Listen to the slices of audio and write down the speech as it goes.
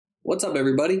What's up,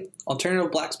 everybody? Alternative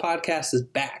Blacks Podcast is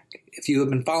back. If you have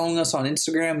been following us on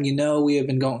Instagram, you know we have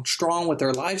been going strong with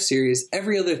our live series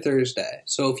every other Thursday.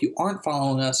 So if you aren't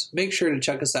following us, make sure to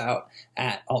check us out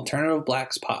at Alternative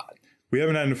Blacks Pod. We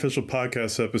haven't had an official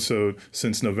podcast episode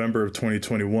since November of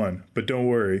 2021, but don't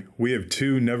worry, we have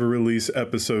 2 never-released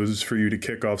episodes for you to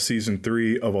kick off Season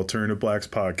 3 of Alternative Blacks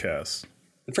Podcast.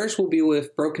 The first will be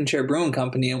with Broken Chair Brewing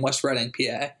Company in West Reading,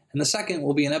 PA, and the second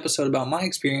will be an episode about my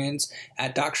experience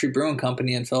at Dock Street Brewing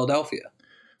Company in Philadelphia.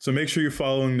 So make sure you're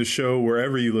following the show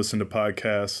wherever you listen to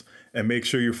podcasts, and make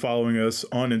sure you're following us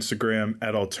on Instagram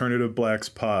at Alternative Blacks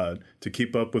Pod to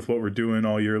keep up with what we're doing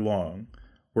all year long.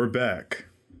 We're back,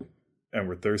 and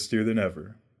we're thirstier than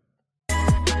ever.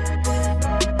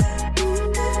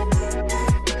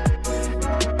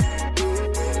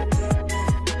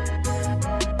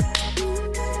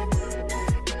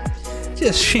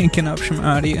 Just shanking up some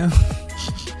audio.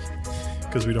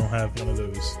 Because we don't have one of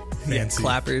those fancy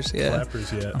clappers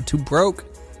yet. I'm too broke.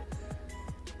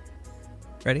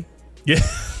 Ready? Yeah.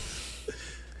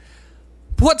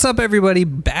 What's up, everybody?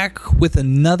 Back with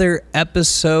another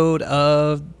episode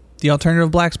of the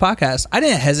Alternative Blacks Podcast. I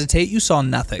didn't hesitate. You saw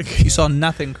nothing. You saw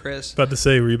nothing, Chris. About to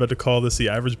say, were you about to call this the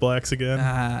Average Blacks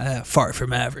again? Far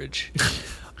from average.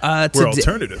 We're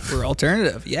alternative. We're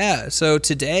alternative, yeah. So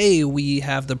today we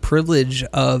have the privilege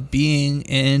of being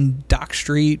in Dock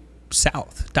Street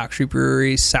South, Dock Street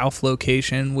Brewery South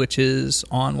location, which is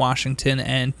on Washington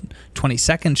and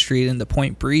 22nd Street in the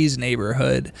Point Breeze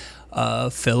neighborhood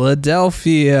of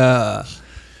Philadelphia.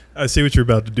 I see what you're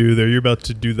about to do there. You're about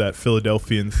to do that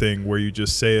Philadelphian thing where you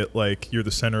just say it like you're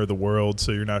the center of the world,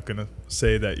 so you're not going to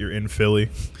say that you're in Philly.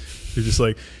 You're just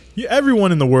like... Yeah,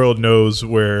 everyone in the world knows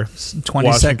where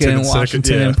 22nd and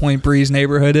Washington and Point Breeze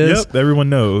neighborhood is. Yep, everyone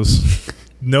knows.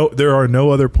 No, there are no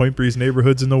other Point Breeze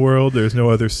neighborhoods in the world. There's no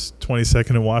other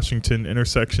 22nd and Washington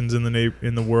intersections in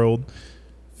the world.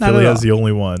 Philly has the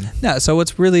only one. No, so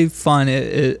what's really fun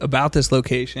about this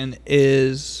location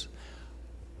is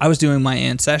I was doing my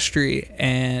ancestry,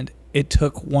 and it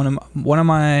took one of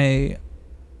my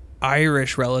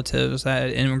Irish relatives that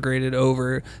had immigrated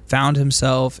over, found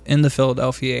himself in the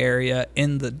Philadelphia area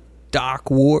in the Dock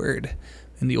Ward,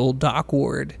 in the old Dock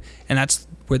Ward. And that's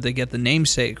where they get the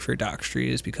namesake for Dock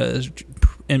Street, is because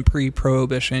in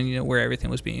pre-Prohibition, where everything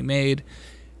was being made,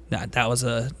 that was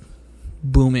a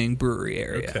booming brewery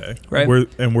area. Okay. Right?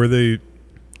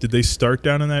 Did they start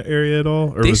down in that area at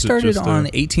all? Or they started on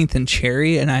 18th and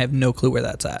Cherry, and I have no clue where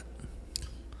that's at.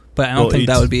 But I don't think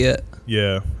that would be it.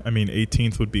 Yeah, I mean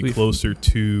 18th would be closer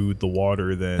to the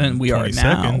water than we 22nd,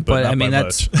 are now. But I mean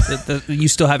that's you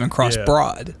still haven't crossed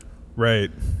Broad,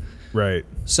 right?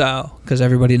 So because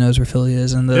everybody knows where Philly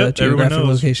is and the geographic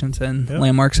locations and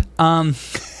landmarks.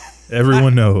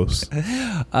 Everyone knows.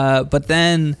 But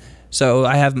then, so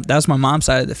that's my mom's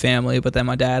side of the family. But then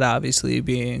my dad, obviously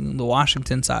being the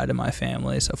Washington side of my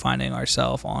family, so finding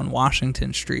ourselves on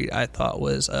Washington Street, I thought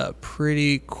was a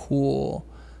pretty cool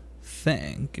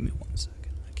thing. Give me 1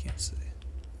 second. I can't see.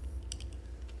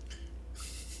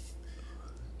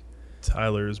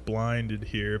 Tyler is blinded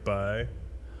here by...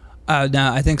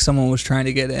 no, I think someone was trying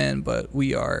to get in, but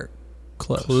we are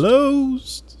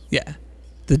closed. Yeah.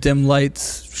 The dim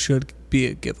lights should be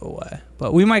a giveaway,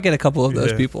 but we might get a couple of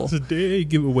those people. It's a day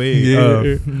giveaway.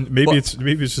 Yeah. Maybe it's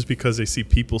just because they see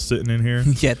people sitting in here.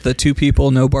 Yeah, the 2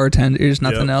 people, no bartenders,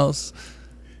 nothing else.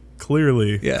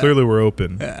 Clearly we're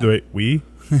open. Yeah. Wait, we?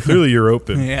 Clearly you're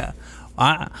open. Yeah.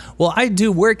 Well, I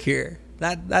do work here.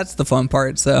 That's the fun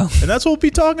part. So. And that's what we'll be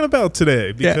talking about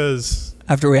today, because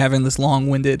after we're having this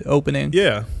long-winded opening.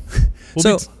 Yeah.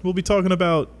 We'll be talking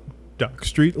about Dock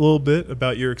Street a little bit,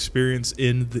 about your experience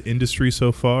in the industry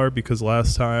so far, because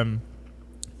last time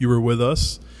you were with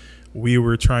us, we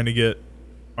were trying to get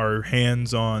our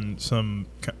hands on some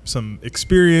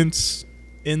experience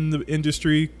in the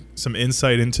industry, some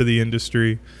insight into the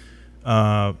industry.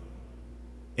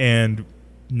 And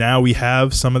now we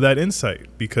have some of that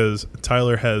insight because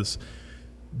Tyler has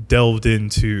delved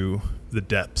into the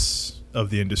depths of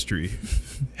the industry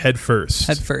head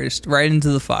first, right into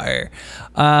the fire.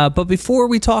 But before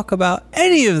we talk about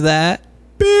any of that,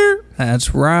 beer.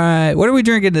 That's right. What are we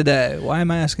drinking today? Why am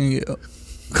I asking you?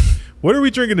 What are we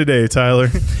drinking today, Tyler?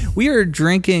 We are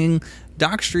drinking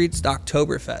Dock Street's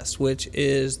Oktoberfest, which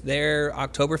is their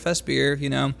Oktoberfest beer.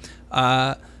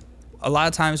 A lot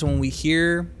of times when we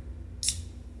hear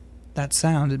that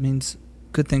sound, it means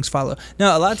good things follow.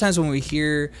 No, a lot of times when we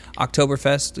hear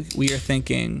Oktoberfest, we are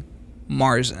thinking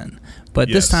Marzen. But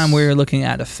this time we're looking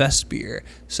at a fest beer.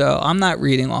 So I'm not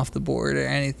reading off the board or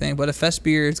anything, but a fest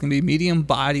beer is going to be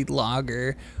medium-bodied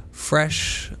lager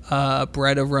fresh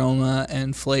bread aroma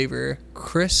and flavor,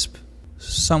 crisp,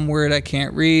 some word I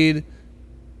can't read,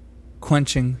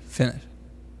 quenching finish.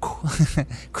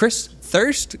 Crisp,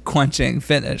 thirst quenching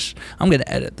finish. I'm going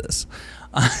to edit this.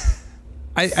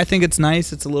 I think it's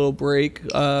nice. It's a little break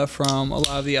from a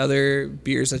lot of the other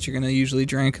beers that you're going to usually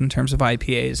drink in terms of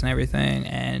IPAs and everything.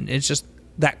 And it's just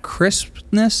that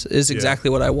crispness is exactly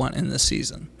what I want in this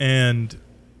season. And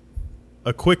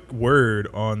a quick word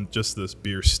on just this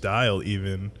beer style,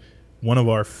 even. One of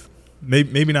our,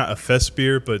 maybe not a fest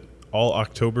beer, but all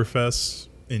Oktoberfests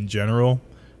in general,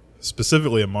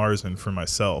 specifically a Marzen for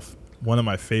myself. One of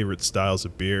my favorite styles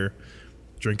of beer.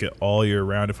 Drink it all year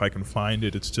round if I can find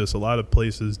it. It's just a lot of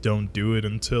places don't do it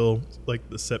until like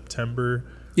the September,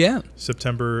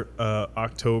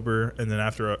 October, and then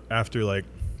after like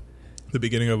the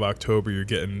beginning of October, you're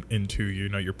getting into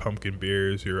your pumpkin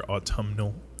beers, your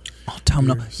autumnal.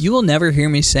 Beers. You will never hear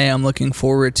me say I'm looking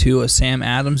forward to a Sam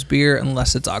Adams beer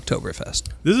unless it's Oktoberfest.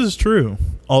 This is true.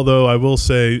 Although I will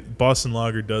say Boston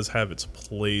Lager does have its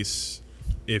place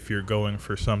if you're going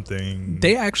for something.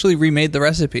 They actually remade the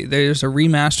recipe. There's a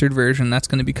remastered version that's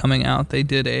going to be coming out. They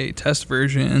did a test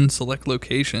version in select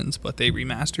locations, but they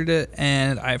remastered it,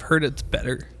 and I've heard it's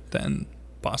better than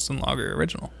Boston Lager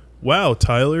original. Wow,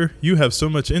 Tyler, you have so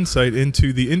much insight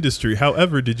into the industry.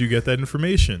 However, did you get that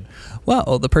information?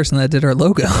 Well, the person that did our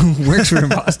logo works for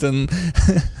Boston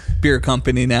Beer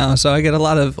Company now, so I get a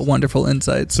lot of wonderful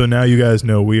insights. So now you guys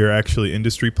know we are actually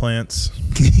industry plants.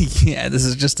 Yeah, this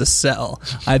is just a sell.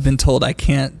 I've been told I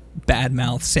can't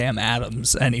badmouth Sam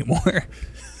Adams anymore.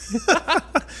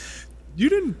 You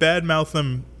didn't badmouth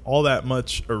them all that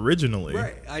much originally.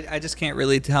 Right. I just can't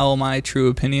really tell my true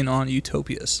opinion on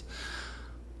Utopias.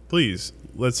 Please,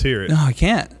 let's hear it. No, I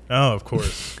can't. Oh, of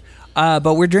course.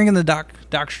 But we're drinking the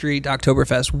Dock Street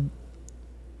Oktoberfest.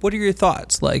 What are your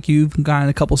thoughts? Like, you've gotten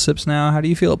a couple sips now. How do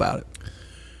you feel about it?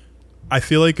 I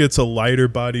feel like it's a lighter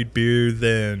bodied beer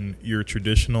than your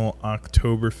traditional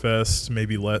Oktoberfest.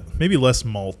 Maybe less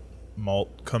malt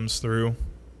comes through.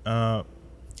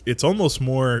 It's almost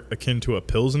more akin to a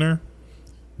Pilsner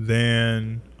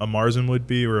than a Marzen would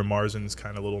be, or a Marzen's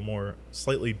kind of a little more,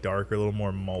 slightly darker, a little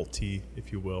more malty,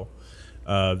 if you will.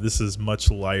 This is much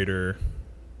lighter,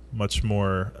 much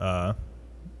more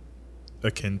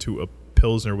akin to a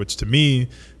Pilsner, which to me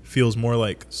feels more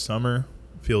like summer,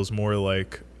 feels more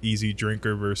like easy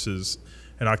drinker, versus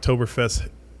an Oktoberfest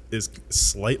is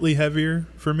slightly heavier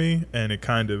for me, and it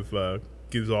kind of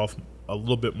gives off a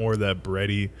little bit more of that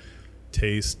bready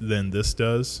taste than this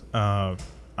does. I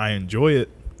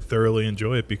thoroughly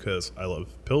enjoy it because I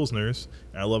love Pilsners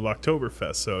and I love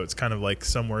Oktoberfest, so it's kind of like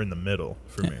somewhere in the middle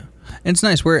for me. It's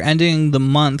nice. We're ending the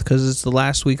month because it's the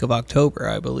last week of October,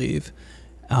 I believe,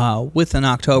 with an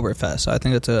Oktoberfest. So I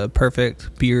think it's a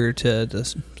perfect beer to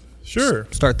just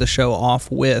start the show off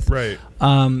with. Right.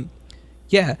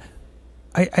 Yeah,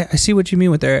 I see what you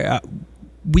mean with there.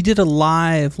 We did a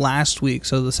live last week,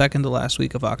 so the second to last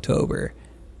week of October,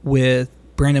 with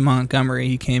Brandon Montgomery.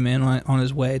 He came in on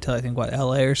his way to, I think,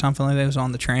 LA or something like that. He was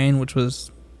on the train, which was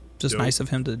just nice of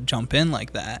him to jump in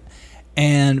like that.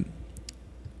 And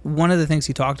one of the things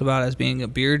he talked about as being a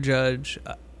beer judge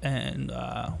and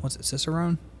what's it,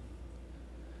 Cicerone?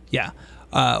 Yeah,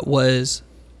 was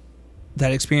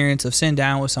that experience of sitting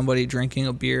down with somebody drinking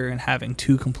a beer and having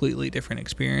two completely different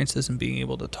experiences and being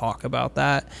able to talk about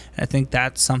that. And I think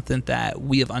that's something that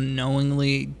we have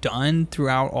unknowingly done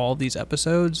throughout all these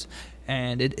episodes.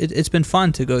 And it's been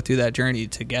fun to go through that journey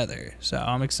together. So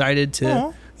I'm excited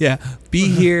to be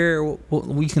here.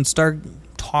 We can start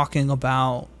talking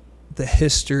about the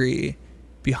history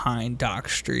behind Dock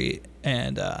Street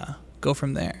and go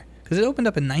from there. Because it opened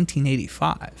up in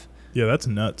 1985. Yeah, that's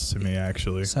nuts to me,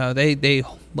 actually. So they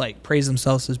like praise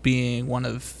themselves as being one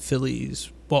of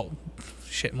Philly's,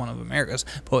 one of America's,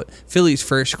 but Philly's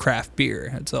first craft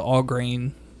beer. It's an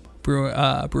all-grain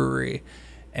brewery.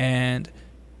 And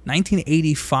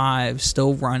 1985,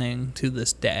 still running to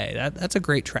this day. That's a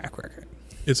great track record.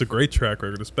 It's a great track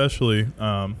record, especially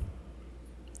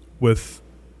with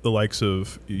the likes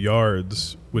of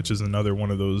Yards, which is another one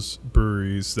of those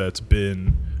breweries that's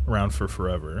been around for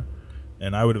forever.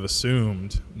 And I would have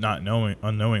assumed,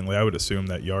 unknowingly, I would assume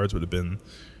that Yards would have been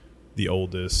the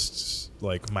oldest,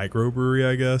 like, microbrewery,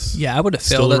 I guess. Yeah, I would have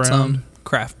failed at some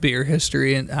craft beer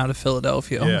history out of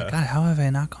Philadelphia. Yeah. Oh my God, how have I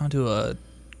not gone to a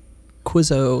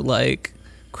Quizzo like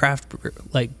craft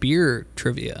like beer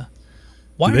trivia?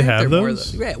 Why do they have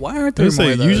those? Why aren't there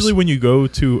more of those? Usually when you go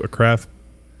to a craft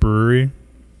brewery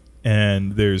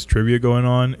and there's trivia going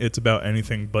on, it's about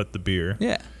anything but the beer.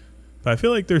 Yeah. But I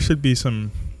feel like there should be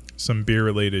some beer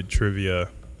related trivia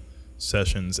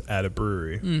sessions at a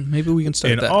brewery. Maybe we can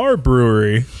start in that. our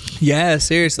brewery. Yeah,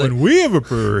 seriously. When we have a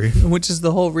brewery. Which is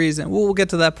the whole reason. We'll get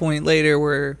to that point later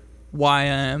where why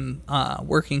I'm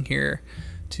working here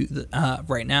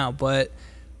right now. But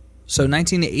so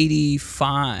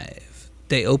 1985,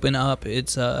 they open up.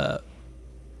 It's a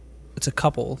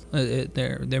couple.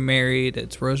 They're married.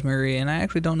 It's Rosemary, and I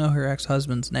actually don't know her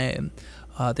ex-husband's name.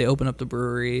 They open up the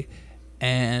brewery.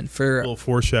 And for a little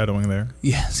foreshadowing there.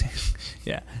 Yes.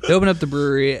 Yeah. They open up the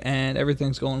brewery and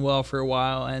everything's going well for a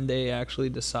while, and they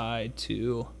actually decide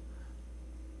to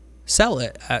sell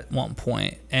it at one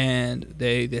point. And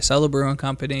they sell the brewing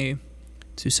company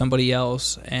to somebody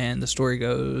else, and the story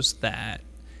goes that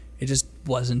it just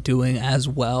wasn't doing as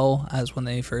well as when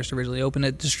they first originally opened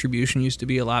it. Distribution used to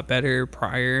be a lot better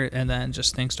prior, and then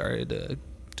just things started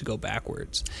to go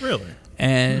backwards. Really?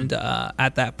 And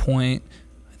at that point,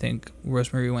 I think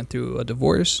Rosemary went through a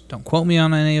divorce. Don't quote me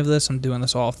on any of this. I'm doing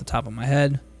this all off the top of my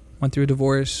head. Went through a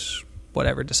divorce,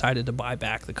 whatever, decided to buy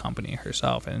back the company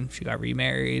herself, and she got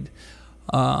remarried.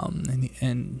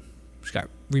 And she got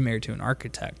remarried to an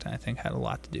architect, and I think had a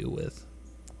lot to do with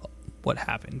what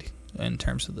happened in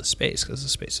terms of the space, because the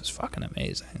space is fucking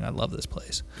amazing. I love this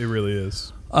place. It really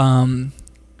is.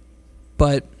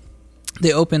 But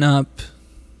they open up.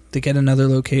 They get another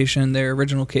location. Their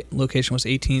original location was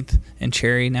 18th and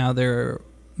Cherry. Now their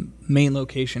main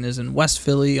location is in West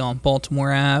Philly on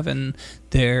Baltimore Ave, and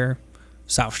their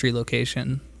South Street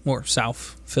location, or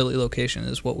South Philly location,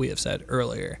 is what we have said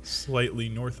earlier. Slightly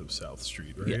north of South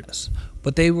Street, right? Yes.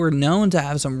 But they were known to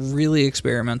have some really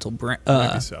experimental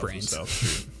brains.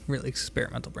 Really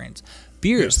experimental brains.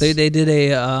 Beers. Yes. They did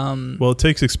a... well, it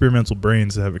takes experimental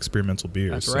brains to have experimental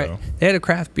beers. That's right. They had a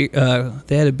craft beer.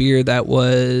 They had a beer that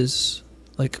was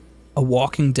like a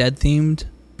Walking Dead themed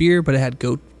beer, but it had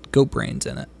goat brains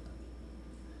in it.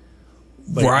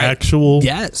 Like actual?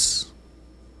 Yes.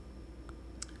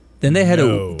 Then they had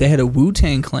a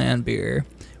Wu-Tang Clan beer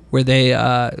where they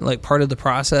like part of the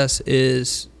process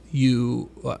is you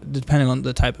depending on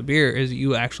the type of beer is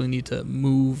you actually need to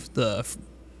move the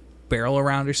barrel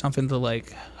around or something to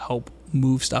like help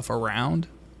move stuff around.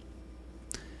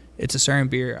 It's a certain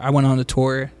beer. I went on a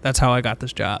tour. That's how I got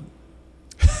this job.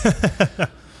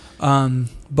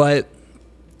 But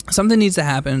something needs to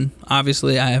happen.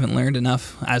 Obviously, I haven't learned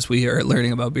enough as we are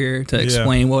learning about beer to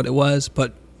explain what it was.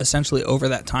 But essentially, over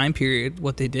that time period,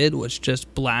 what they did was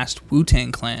just blast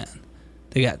Wu-Tang Clan.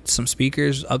 They got some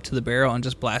speakers up to the barrel and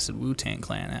just blasted Wu-Tang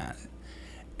Clan at it.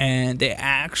 And they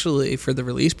actually, for the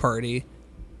release party,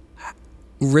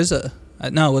 RZA.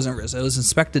 No, it wasn't RZA. It was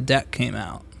Inspector Deck came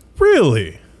out.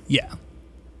 Really? Yeah.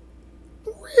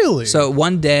 Really? So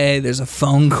one day there's a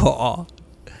phone call.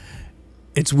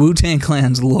 It's Wu-Tang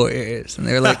Clan's lawyers. And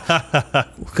they're like,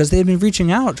 because they had been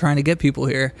reaching out trying to get people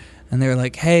here. And they're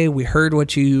like, hey, we heard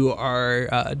what you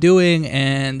are doing,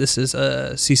 and this is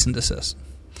a cease and desist.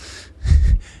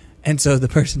 And so the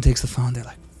person takes the phone. They're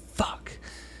like, fuck.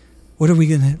 What are we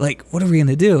gonna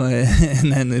do?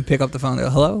 And then they pick up the phone. They're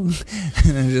like, hello, and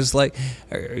they're just like,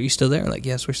 "Are you still there?" Like,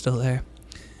 yes, we're still there.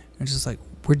 And just like,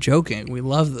 we're joking. We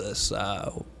love this.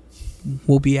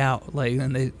 We'll be out. Like,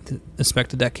 and the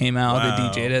Inspector Deck came out.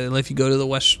 Wow. They DJ'd it. And if you go to the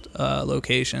West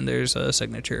location, there's a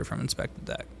signature from Inspector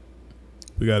Deck.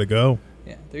 We gotta go.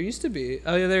 Yeah, there used to be.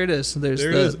 Oh yeah, there it is. There's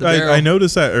there it is. I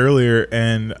noticed that earlier,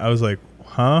 and I was like,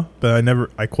 huh? But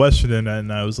I questioned it,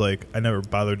 and I was like, I never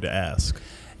bothered to ask.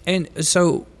 And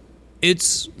so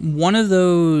it's one of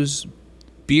those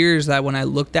beers that when I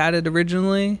looked at it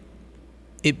originally,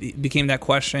 it became that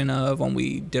question of when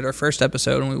we did our first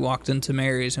episode and we walked into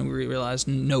Mary's and we realized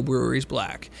no brewery's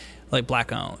black, like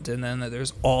black owned. And then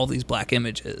there's all these black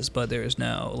images, but there's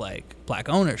no like black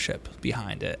ownership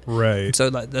behind it. Right. And so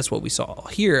that's what we saw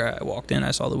here. I walked in, I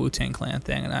saw the Wu-Tang Clan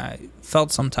thing, and I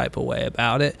felt some type of way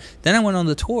about it. Then I went on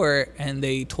the tour and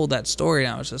they told that story,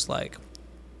 and I was just like,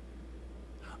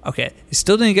 okay, they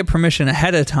still didn't get permission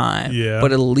ahead of time,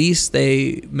 but at least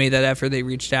they made that effort. They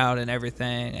reached out and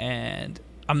everything, and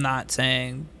I'm not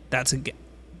saying that's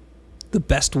the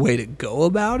best way to go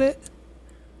about it.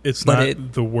 It's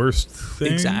not the worst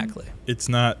thing. Exactly. It's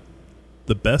not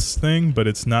the best thing, but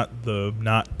it's not the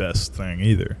not best thing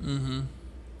either. Mm-hmm.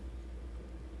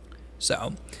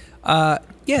 So,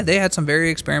 they had some very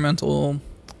experimental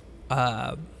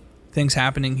things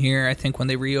happening here. I think when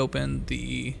they reopened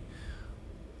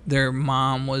their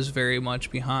mom was very much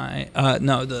behind.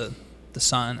 The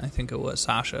son, I think it was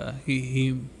Sasha.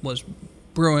 He was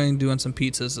brewing, doing some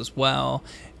pizzas as well,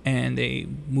 and they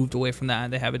moved away from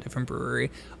that. They have a different brewer.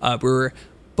 But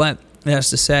But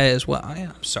that's to say as well,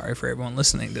 I'm sorry for everyone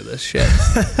listening to this shit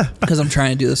because I'm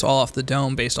trying to do this all off the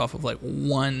dome based off of like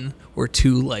one or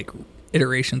two like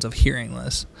iterations of hearing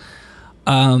this.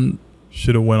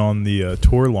 Should have went on the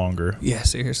tour longer. Yeah,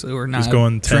 seriously, we're not just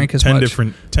going 10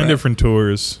 different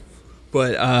tours.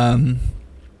 But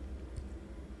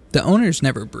the owners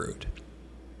never brewed.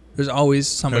 There's always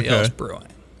somebody else brewing.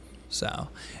 So,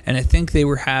 and I think they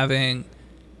were having,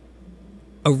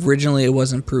 originally it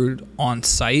wasn't brewed on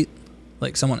site.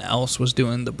 Like someone else was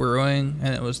doing the brewing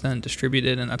and it was then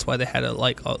distributed, and that's why they had a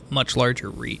much larger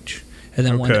reach. And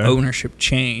then when the ownership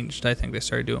changed, I think they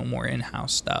started doing more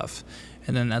in-house stuff.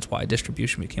 And then that's why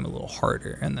distribution became a little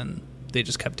harder. And then they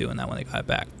just kept doing that when they got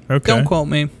back. Okay. Don't quote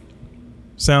me.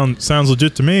 Sounds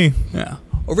legit to me. Yeah.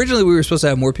 Originally, we were supposed to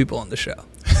have more people on the show.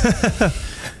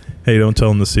 Hey, don't tell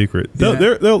them the secret.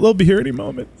 They'll be here any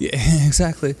moment. Yeah,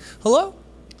 exactly. Hello?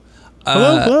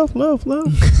 Hello.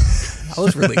 That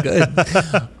was really good.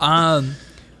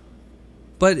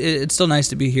 But it's still nice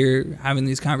to be here having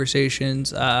these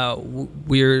conversations.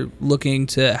 We're looking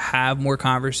to have more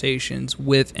conversations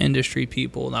with industry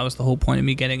people. That was the whole point of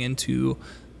me getting into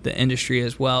the industry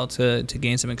as well, to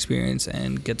gain some experience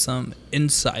and get some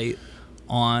insight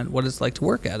on what it's like to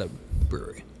work at a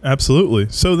brewery. Absolutely.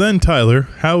 So then, Tyler,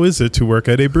 how is it to work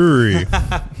at a brewery?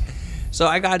 So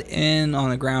I got in on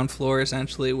the ground floor,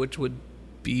 essentially, which would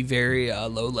be very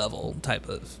low-level type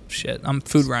of shit. I'm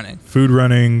food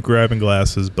running, grabbing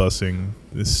glasses, bussing,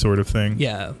 this sort of thing.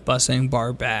 Yeah, bussing,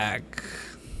 bar back.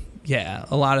 Yeah,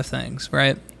 a lot of things,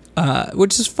 right?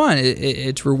 Which is fun.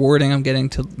 It's rewarding. I'm getting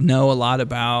to know a lot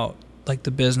about like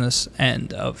the business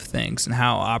end of things and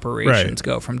how operations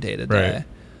go from day to day.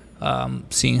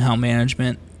 Seeing how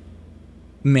management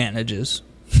manages.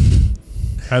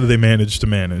 How do they manage to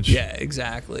manage? Yeah,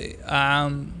 exactly.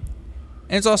 And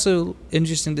it's also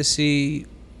interesting to see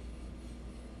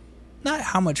not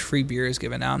how much free beer is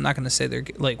given out. I'm not going to say they're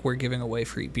like we're giving away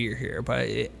free beer here, but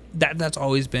that's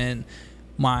always been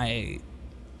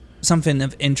something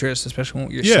of interest, especially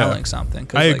when you're selling something.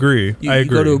 I agree. You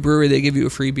go to a brewery, they give you a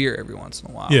free beer every once in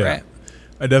a while, right?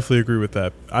 I definitely agree with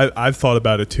that. I've thought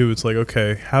about it too. It's like,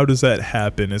 okay, how does that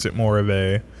happen? Is it more of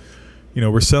a,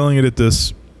 we're selling it at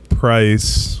this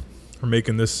price, we're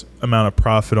making this amount of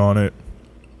profit on it.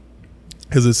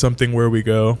 Is it something where we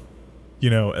go,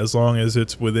 as long as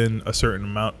it's within a certain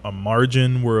amount of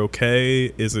margin, we're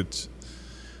okay? Is it,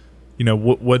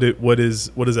 what does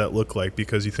that look like?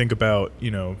 Because you think about,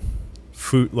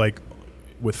 food, like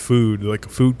with food, like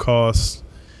food costs,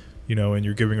 and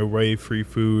you're giving away free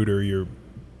food, or you're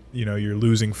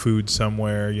losing food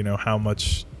somewhere, how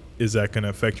much is that going to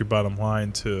affect your bottom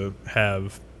line to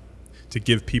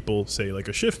give people, say, like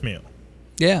a shift meal?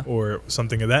 Yeah. Or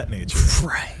something of that nature.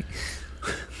 Right.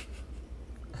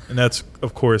 And that's,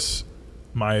 of course,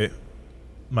 my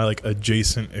like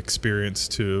adjacent experience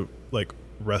to like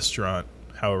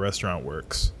how a restaurant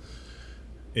works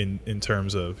in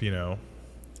terms of,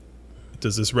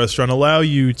 does this restaurant allow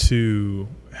you to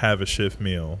have a shift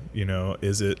meal?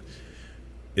 Is it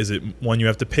one you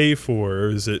have to pay for? Or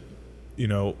is it,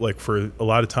 like for a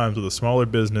lot of times with a smaller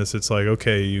business, it's like,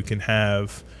 okay, you can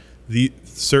have the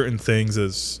certain things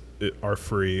are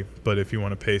free, but if you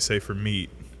want to pay, say, for meat,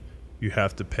 you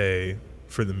have to pay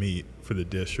for the meat for the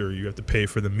dish, or you have to pay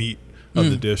for the meat of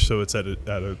the dish, so it's at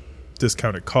a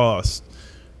discounted cost.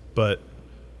 But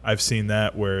I've seen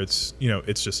that where it's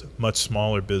it's just much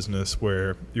smaller business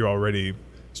where you're already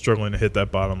struggling to hit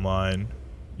that bottom line.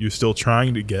 You're still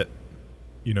trying to get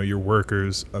your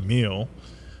workers a meal,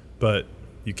 but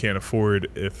you can't afford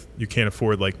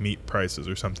like meat prices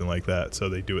or something like that, so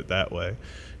they do it that way.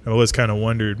 And I always kind of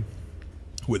wondered,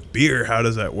 with beer, how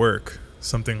does that work?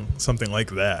 Something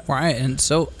like that, right? And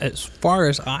so as far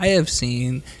as I have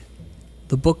seen,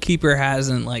 the bookkeeper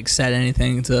hasn't like said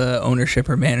anything to ownership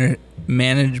or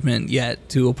management yet,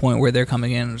 to a point where they're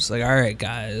coming in and just like, all right,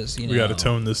 guys, we got to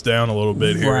tone this down a little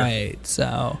bit here, right?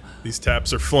 So these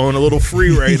taps are flowing a little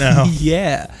free right now.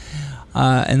 Yeah.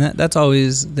 And that's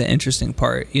always the interesting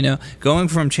part, going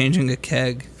from changing a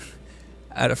keg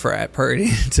at a frat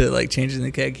party to like changing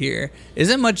the keg here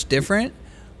isn't much different,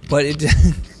 but it.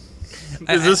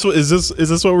 Is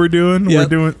this what we're doing? Yep.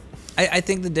 We're doing. I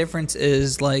think the difference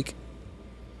is like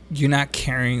you're not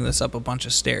carrying this up a bunch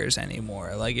of stairs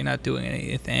anymore. Like you're not doing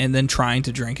anything and then trying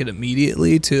to drink it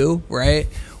immediately too, right?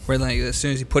 Where like as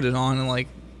soon as you put it on and like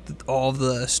all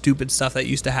the stupid stuff that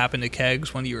used to happen to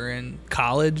kegs when you were in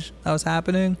college that was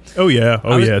happening. Oh yeah,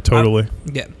 totally.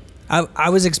 I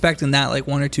was expecting that like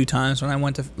one or two times when I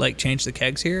went to like change the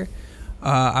kegs here.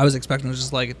 I was expecting it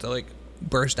just like it to like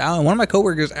burst out, and one of my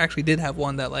coworkers actually did have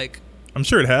one that like I'm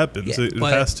sure it happens. It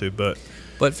has to, but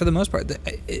But for the most part,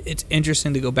 it's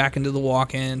interesting to go back into the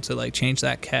walk-in to like change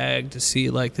that keg to see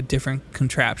like the different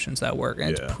contraptions that work, and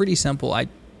it's pretty simple.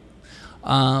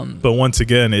 But once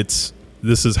again,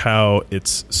 this is how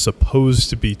it's supposed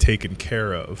to be taken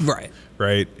care of.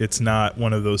 Right. It's not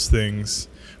one of those things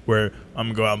where I'm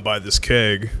gonna go out and buy this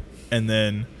keg, and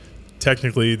then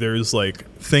technically there's like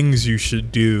things you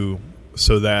should do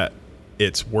so that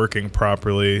it's working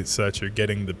properly, so that you're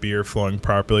getting the beer flowing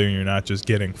properly and you're not just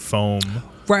getting foam.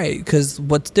 Right, because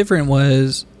what's different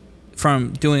was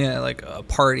from doing it at like a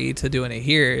party to doing it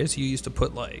here is you used to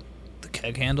put like the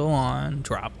keg handle on,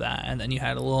 drop that, and then you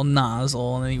had a little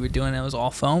nozzle, and then you were doing it was all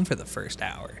foam for the first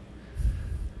hour.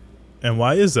 And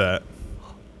why is that?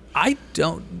 I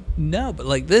don't know, but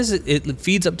like this, it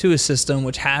feeds up to a system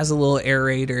which has a little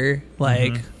aerator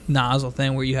like nozzle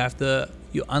thing where you have to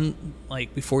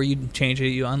like before you change it,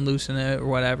 you unloosen it or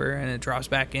whatever, and it drops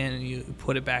back in, and you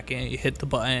put it back in. You hit the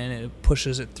button, and it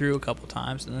pushes it through a couple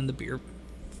times, and then the beer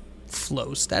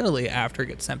flows steadily after it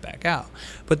gets sent back out.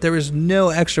 But there is no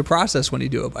extra process when you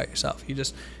do it by yourself. You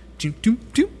just do.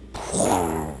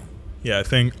 Yeah, I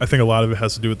think a lot of it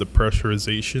has to do with the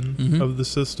pressurization of the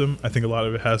system. I think a lot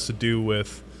of it has to do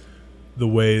with the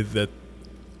way that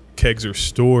kegs are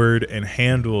stored and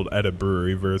handled at a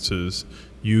brewery versus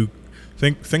you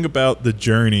think about the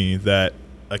journey that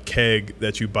a keg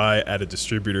that you buy at a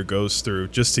distributor goes through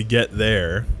just to get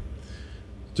there.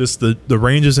 Just the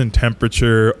ranges in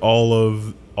temperature, all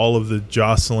of the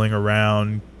jostling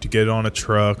around to get it on a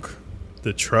truck,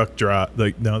 the truck drop,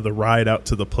 the ride out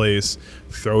to the place,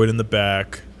 throw it in the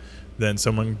back, then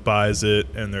someone buys it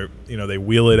and they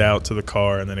wheel it out to the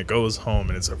car, and then it goes home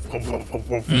and it's like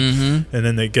and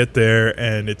then they get there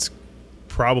and it's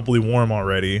probably warm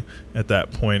already at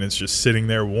that point. It's just sitting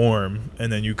there warm,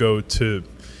 and then you go it's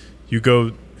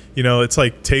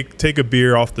like take a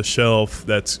beer off the shelf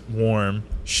that's warm,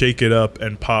 shake it up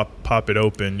and pop it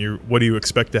open. What do you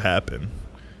expect to happen?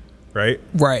 Right.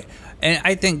 And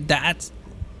I think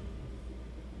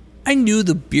I knew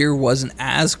the beer wasn't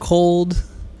as cold,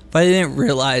 but I didn't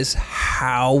realize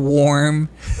how warm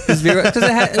this beer was,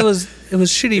 because it was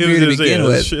shitty beer to begin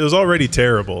with. It was already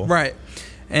terrible. Right.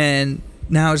 And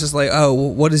now it's just like, oh,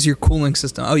 well, what is your cooling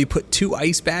system? Oh, you put 2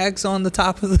 ice bags on the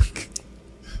top of the...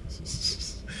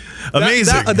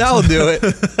 Amazing. That'll do it.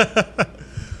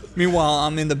 Meanwhile,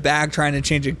 I'm in the back trying to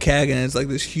change a keg, and it's like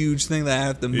this huge thing that I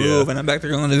have to move, and I'm back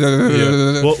there going...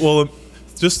 Well,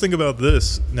 just think about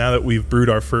this. Now that we've brewed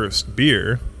our first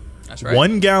beer, that's right.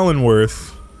 1 gallon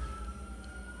worth,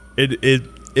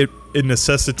 it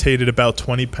necessitated about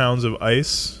 20 pounds of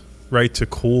ice, right, to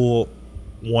cool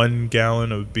 1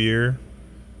 gallon of beer,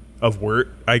 of wort,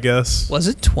 I guess. Was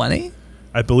it 20?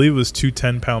 I believe it was 2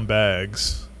 10-pound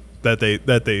bags that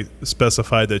they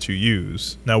specified that you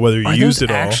use. Now, whether you used it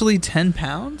all, actually 10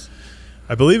 pounds?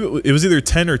 I believe it was either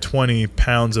 10 or 20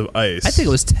 pounds of ice. I think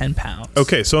it was 10 pounds.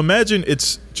 Okay, so imagine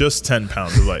it's just 10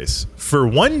 pounds of ice. For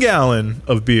 1 gallon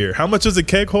of beer, how much does a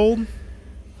keg hold?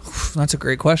 That's a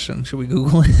great question. Should we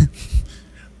Google it?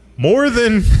 More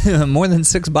than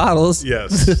 6 bottles.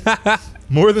 Yes.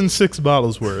 More than 6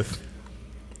 bottles worth.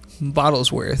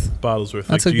 Bottles worth. like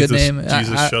That's a good name.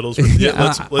 Jesus Shuttlesworth.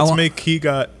 Yeah, let's make He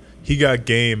Got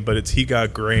Game, but it's He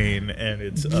Got Grain, and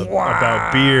it's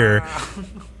about beer,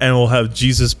 and we'll have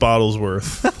Jesus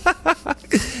Bottlesworth.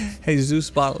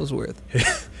 Jesus Bottlesworth.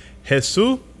 Jesus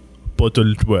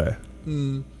Bottlesworth.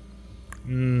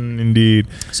 Indeed.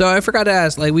 So I forgot to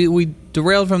ask, like we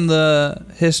derailed from the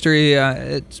history.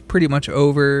 It's pretty much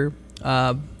over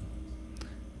of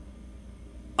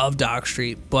Dock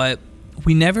Street, but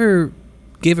we never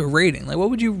gave a rating. Like, what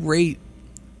would you rate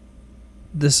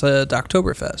this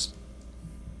Docktoberfest?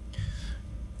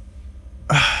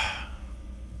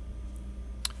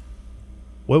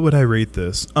 What would I rate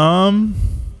this? Ooh,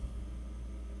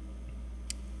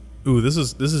 this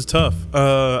is tough.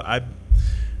 I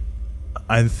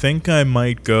think I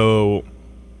might go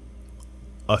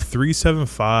a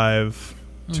 3.75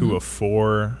 to a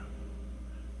 4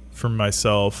 for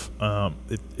myself.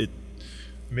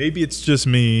 Maybe it's just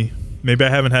me. Maybe I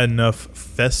haven't had enough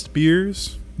fest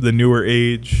beers, the newer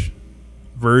age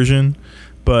version,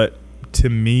 but to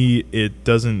me it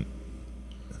doesn't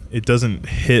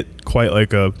hit quite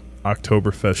like a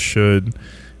Oktoberfest should.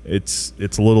 It's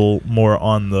a little more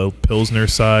on the Pilsner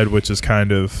side, which is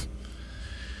kind of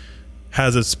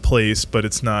has its place, but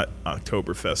it's not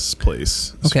Oktoberfest's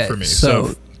place for me.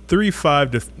 So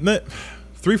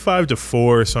 3.5 to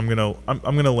 4. So I'm gonna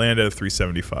land at a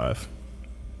 3.75.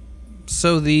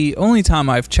 So the only time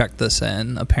I've checked this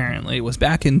in, apparently, was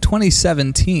back in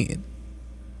 2017.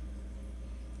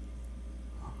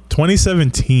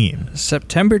 2017.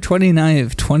 September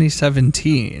 29th,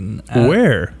 2017.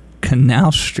 Where?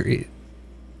 Canal Street.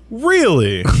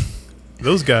 Really?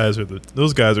 Those guys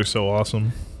are so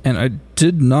awesome. And I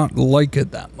did not like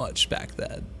it that much back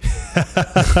then.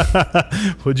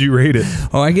 What'd you rate it?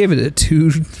 Oh, I gave it a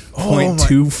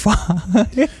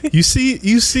 2.25. You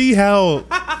see how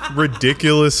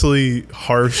ridiculously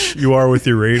harsh you are with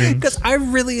your rating? Because I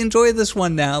really enjoy this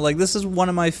one now. Like, this is one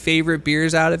of my favorite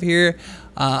beers out of here.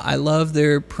 I love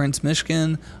their Prince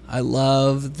Michigan. I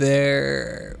love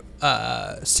their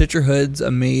Citrushood's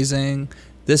amazing.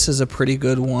 This is a pretty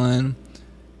good one.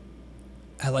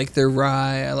 I like their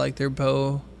rye. I like their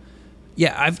bow.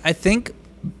 Yeah, I think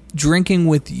drinking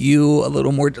with you a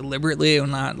little more deliberately and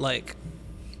not like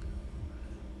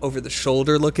over the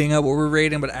shoulder looking at what we're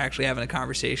rating, but actually having a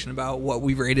conversation about what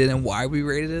we rated and why we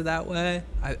rated it that way,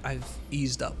 I've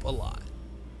eased up a lot.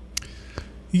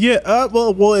 Yeah,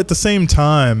 well, at the same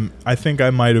time, I think I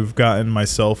might have gotten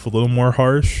myself a little more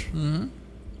harsh. Mm-hmm.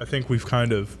 I think we're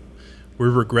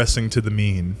regressing to the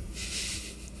mean.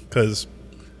 Because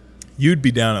you'd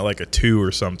be down at like a 2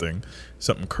 or something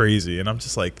crazy. And I'm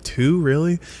just like, 2,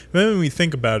 really? But when we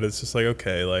think about it, it's just like,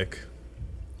 okay, like,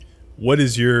 what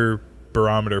is your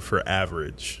barometer for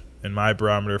average? And my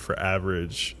barometer for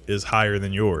average is higher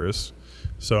than yours.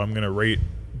 So I'm going to rate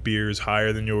beers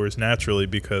higher than yours naturally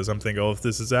because I'm thinking, oh, if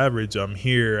this is average, I'm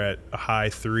here at a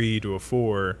high 3 to a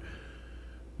 4,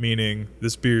 meaning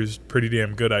this beer's pretty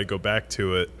damn good. I'd go back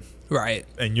to it. Right.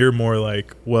 And you're more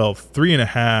like, well,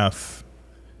 3.5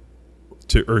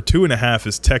 or 2.5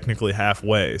 is technically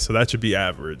halfway, so that should be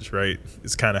average, right?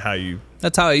 It's kind of how you.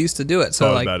 That's how I used to do it.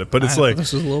 So like, about it, but it's like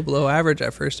this was a little below average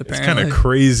at first. Apparently, it's kind of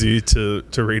crazy to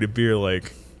rate a beer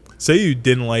like. Say you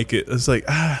didn't like it. It's like,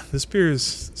 this beer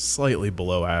is slightly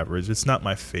below average. It's not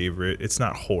my favorite. It's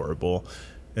not horrible.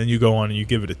 And you go on and you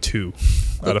give it a 2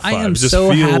 out of 5. I am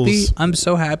so happy. I'm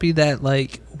so happy that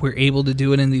like we're able to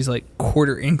do it in these like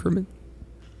quarter increments.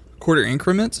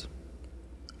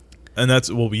 And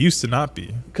that's what we used to not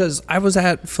be. Because I was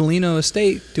at Felino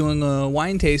Estate doing a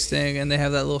wine tasting, and they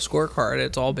have that little scorecard.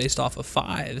 It's all based off of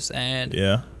 5s, and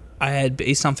yeah. I had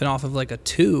based something off of like a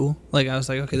 2. Like I was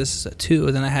like, okay, this is a 2.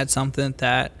 And then I had something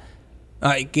that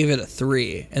I gave it a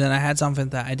 3. And then I had something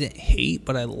that I didn't hate,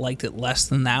 but I liked it less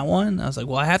than that one. I was like,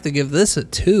 well, I have to give this a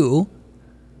 2.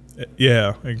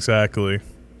 Yeah, exactly.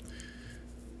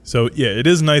 So yeah, it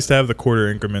is nice to have the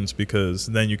quarter increments because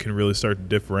then you can really start to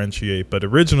differentiate. But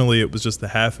originally it was just the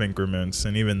half increments,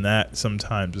 and even that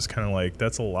sometimes is kind of like,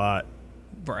 that's a lot.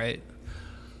 Right.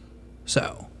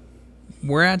 So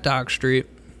we're at Dock Street.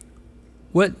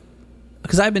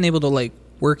 Because I've been able to like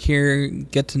work here,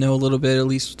 get to know a little bit at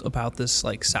least about this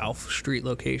like South Street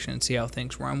location, see how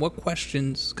things run. What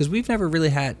questions? Because we've never really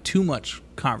had too much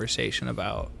conversation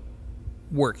about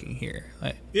working here.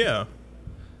 Yeah.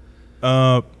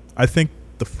 I think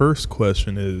the first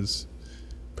question is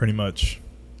pretty much,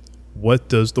 what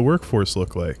does the workforce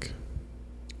look like?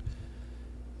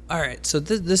 All right, so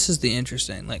this is the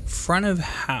interesting, like front of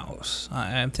house.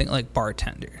 I'm thinking like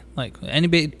bartender, like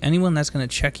anyone that's gonna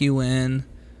check you in,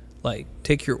 like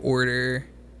take your order,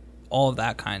 all of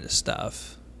that kind of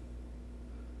stuff.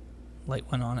 Light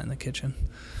went on in the kitchen.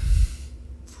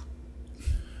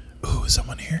 Ooh, is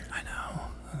someone here? I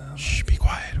know. Shh, be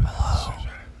quiet. Hello.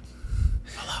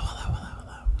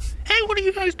 Hey, what are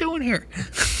you guys doing here?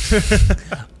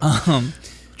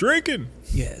 Drinking.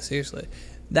 Yeah, seriously.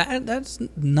 That's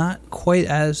not quite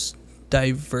as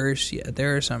diverse yet.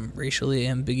 There are some racially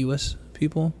ambiguous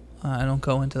people. I don't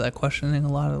go into that questioning a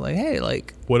lot of like, hey,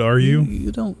 like, what are you?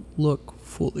 You don't look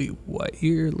fully white.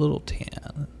 You're a little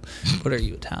tan. What are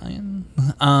you, Italian?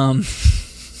 I'm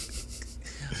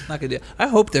not gonna do. I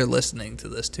hope they're listening to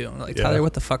this too. I'm like, yeah. Tyler,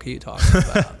 what the fuck are you talking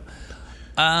about?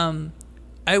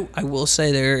 I will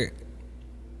say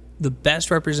the best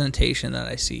representation that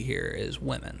I see here is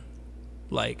women.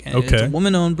 Like, and okay. It's a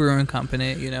woman-owned brewing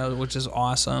company, which is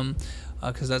awesome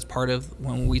because that's part of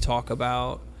when we talk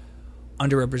about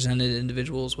underrepresented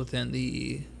individuals within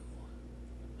the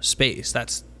space.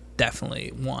 That's definitely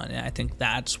one, and I think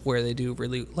that's where they do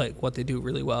really like what they do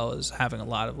really well is having a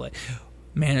lot of like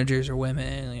managers are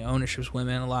women, ownership's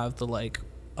women, a lot of the like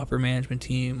upper management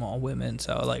team all women.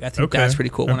 So like I think that's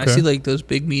pretty cool. When I see like those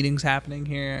big meetings happening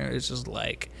here, it's just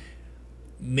like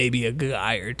maybe a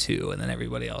guy or two, and then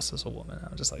everybody else is a woman.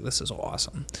 I'm just like, this is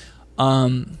awesome.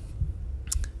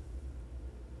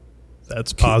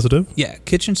 That's positive. Yeah,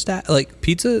 kitchen staff, like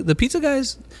pizza. The pizza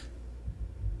guys.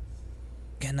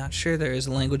 Again, not sure there is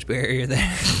a language barrier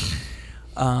there,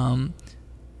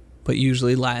 but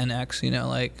usually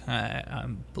Latinx.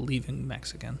 I'm believing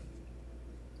Mexican.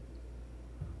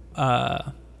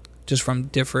 just from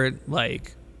different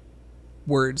like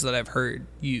words that I've heard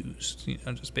used,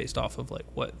 just based off of like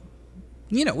what,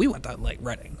 we went to like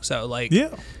Reading, so like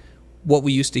what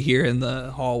we used to hear in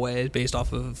the hallways based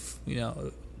off of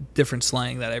different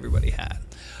slang that everybody had.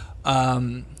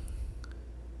 I'm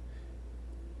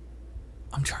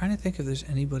trying to think if there's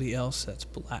anybody else that's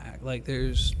black. Like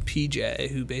there's PJ,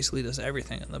 who basically does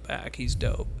everything in the back. He's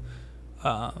dope.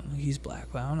 He's black,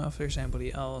 but I don't know if there's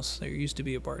anybody else. There used to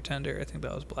be a bartender, I think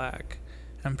that was black.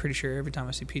 I'm pretty sure every time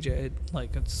I see PJ,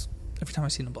 every time I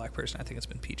see a black person, I think it's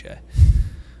been PJ.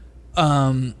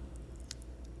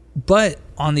 But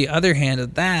on the other hand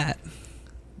of that,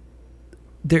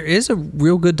 there is a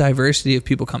real good diversity of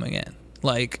people coming in.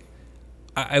 Like,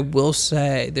 I will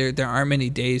say there aren't many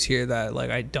days here that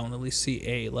like I don't at least see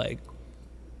a like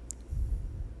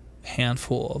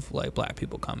handful of like black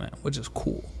people come in, which is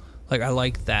cool. Like I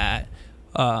like that.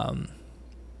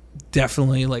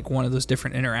 Definitely like one of those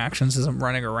different interactions as I'm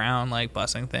running around like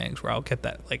bussing things where I'll get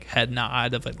that like head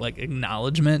nod of like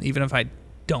acknowledgement, even if I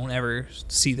don't ever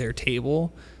see their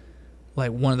table.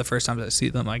 Like one of the first times I see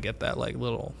them, I get that like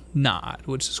little nod,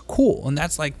 which is cool. And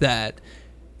that's like that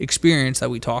experience that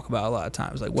we talk about a lot of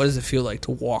times. Like what does it feel like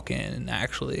to walk in and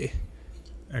actually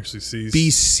be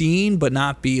seen, but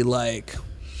not be like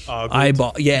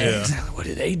eyeball. Yeah, exactly. What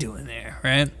are they doing there,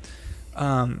 right?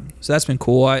 So that's been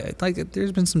cool. I like.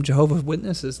 There's been some Jehovah's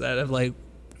Witnesses that have like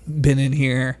been in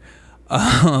here,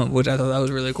 which I thought that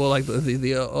was really cool. Like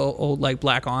the old like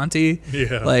black auntie,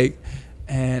 like,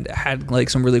 and had like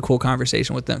some really cool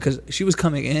conversation with them because she was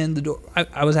coming in the door.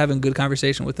 I was having good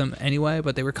conversation with them anyway,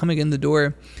 but they were coming in the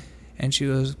door, and she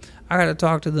was, I got to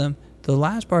talk to them. The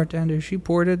last bartender, she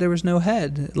poured it. There was no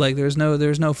head. Like there was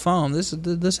no foam.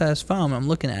 This has foam. I'm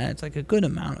looking at it. It's like a good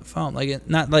amount of foam. Like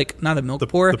not a milk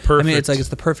pour. I mean, it's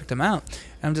the perfect amount.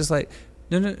 And I'm just like,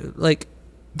 no, like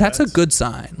that's a good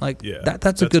sign. Like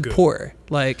that's a good pour.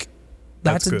 Like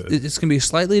that's good. It's gonna be a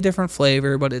slightly different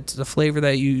flavor, but it's the flavor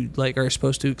that you like are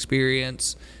supposed to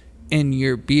experience in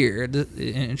your beer, and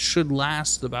it should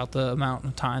last about the amount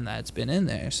of time that it's been in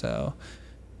there. So.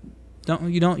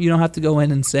 You don't have to go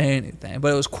in and say anything,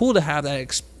 but it was cool to have that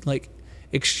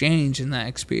exchange and that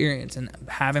experience and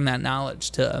having that knowledge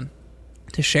to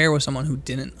share with someone who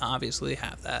didn't obviously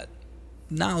have that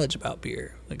knowledge about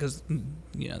beer because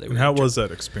they were. And how was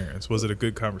that experience? Was it a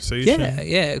good conversation?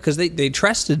 Yeah, because they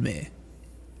trusted me.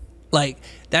 Like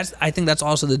I think that's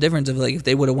also the difference of like if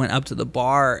they would have went up to the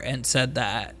bar and said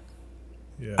that.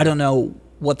 Yeah. I don't know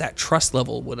what that trust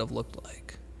level would have looked like.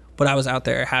 But I was out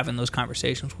there having those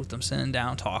conversations with them, sitting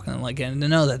down, talking, and like getting to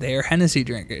know that they are Hennessy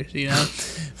drinkers,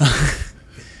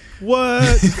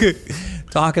 What?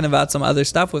 Talking about some other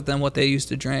stuff with them, what they used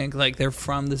to drink. Like they're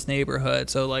from this neighborhood.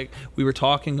 So like we were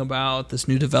talking about this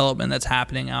new development that's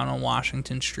happening out on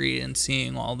Washington Street and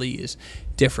seeing all these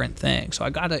different things. So I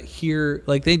got to hear,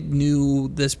 like they knew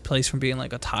this place from being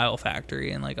like a tile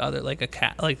factory and like other, like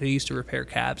like they used to repair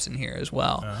cabs in here as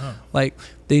well. Uh-huh. Like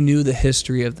they knew the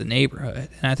history of the neighborhood.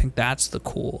 And I think that's the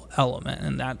cool element.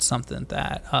 And that's something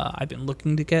that I've been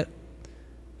looking to get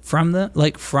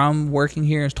from working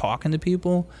here is talking to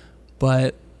people.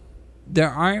 But there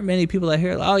aren't many people that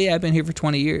hear, oh yeah, I've been here for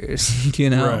 20 years,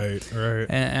 Right.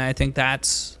 And I think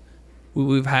that's,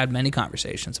 we've had many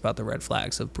conversations about the red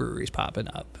flags of breweries popping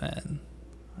up and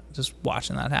just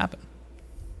watching that happen.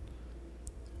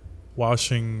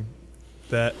 Watching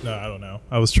that, no, I don't know.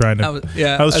 I was trying to,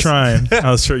 I was trying.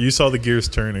 You saw the gears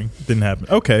turning. Didn't happen.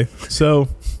 Okay. So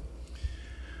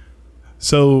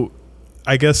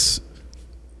I guess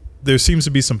there seems to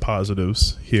be some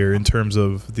positives here in terms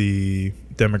of the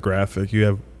demographic. You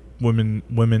have women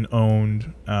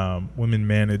owned, women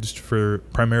managed,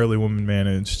 primarily women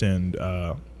managed, and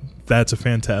that's a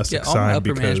fantastic sign. All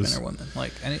upper management are women.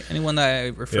 Like anyone that I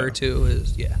refer to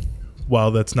is While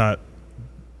that's not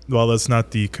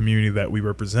the community that we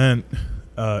represent,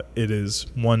 it is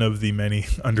one of the many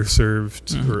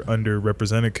underserved or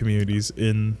underrepresented communities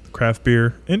in the craft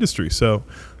beer industry. So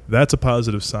that's a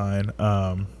positive sign.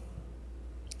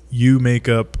 You make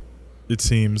up, it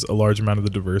seems, a large amount of the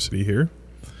diversity here.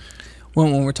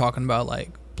 When we're talking about like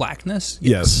blackness,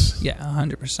 yes. Yeah,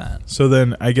 100%. So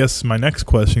then, I guess my next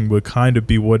question would kind of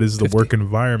be, what is the 50. Work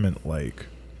environment like?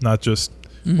 Not just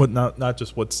not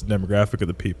just what's the demographic of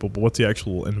the people, but what's the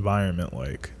actual environment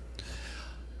like?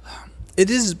 It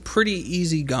is pretty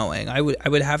easygoing. I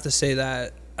would have to say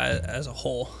that as a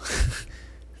whole.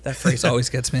 That phrase always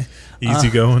gets me.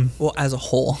 Easygoing? Well, as a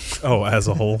whole. Oh, as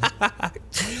a whole.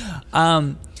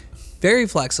 Very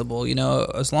flexible,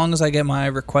 as long as I get my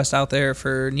request out there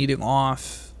for needing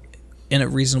off in a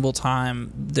reasonable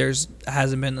time. There's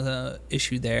hasn't been an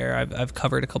issue there. I've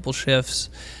covered a couple shifts,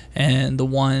 and the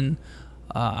one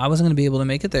I wasn't going to be able to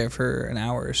make it there for an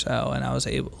hour or so, and I was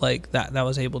able that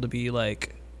was able to be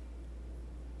like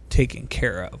taken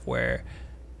care of, where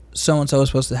so and so was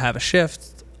supposed to have a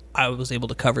shift. I was able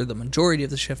to cover the majority of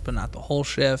the shift, but not the whole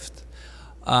shift.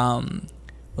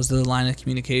 Was the line of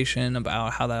communication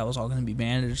about how that was all going to be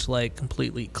managed like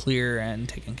completely clear and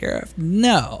taken care of?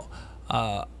 No.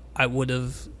 I would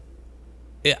have.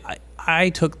 I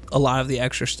took a lot of the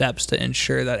extra steps to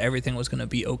ensure that everything was going to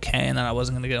be okay, and that I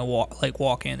wasn't going to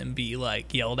walk in and be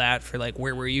like yelled at for like,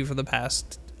 where were you for the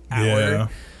past hour?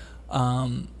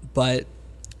 Yeah. But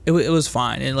it was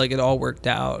fine, and like it all worked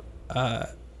out.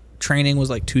 Training was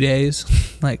like 2 days.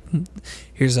 Like,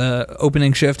 here's a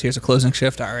opening shift, here's a closing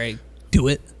shift. All right, do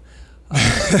it.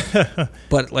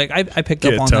 But like I picked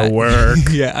up on that. Get to work.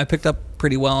 Yeah, I picked up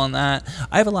pretty well on that.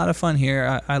 I have a lot of fun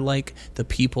here. I like the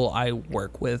people I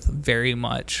work with very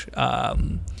much.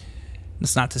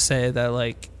 It's not to say that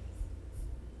like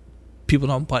people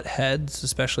don't butt heads,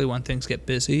 especially when things get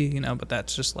busy, but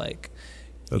that's just like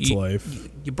life.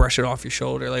 You brush it off your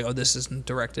shoulder, like, oh, this isn't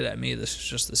directed at me. This is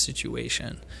just the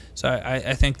situation. So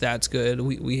I think that's good.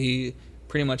 We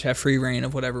pretty much have free reign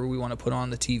of whatever we want to put on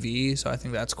the TV. So I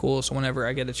think that's cool. So whenever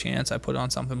I get a chance, I put on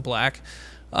something black.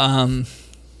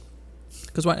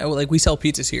 Because we sell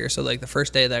pizzas here. So like the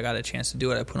first day that I got a chance to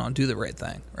do it, I put on Do the Right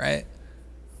Thing. Right.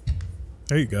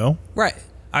 There you go. Right.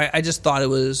 I just thought it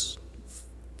was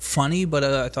funny, but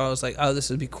I thought it was like, oh, this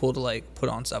would be cool to like put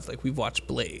on stuff. Like we've watched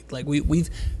Blade. Like we've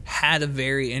had a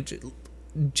very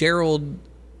Gerald,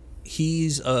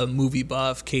 he's a movie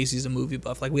buff. Casey's a movie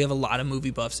buff. Like we have a lot of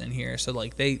movie buffs in here, so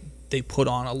like they put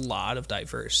on a lot of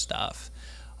diverse stuff,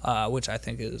 which I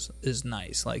think is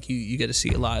nice. Like you get to see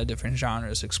a lot of different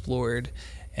genres explored,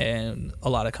 and a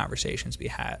lot of conversations be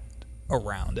had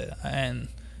around it, and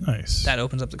nice. That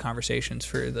opens up the conversations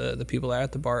for the people that are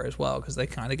at the bar as well, because they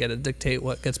kind of get to dictate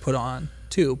what gets put on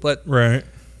too. But right,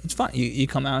 it's fun. You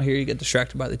come out here, you get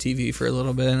distracted by the TV for a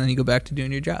little bit, and then you go back to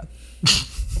doing your job.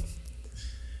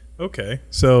 Okay,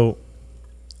 so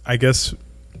I guess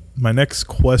my next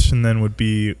question then would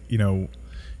be,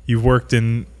 you've worked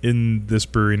in this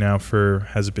brewery now for,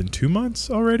 has it been 2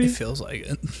 months already? It feels like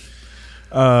it.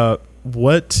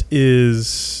 What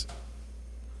is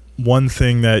one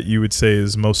thing that you would say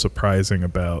is most surprising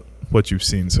about what you've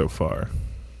seen so far?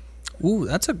 Ooh,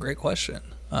 that's a great question.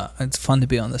 It's fun to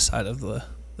be on this side of the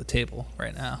table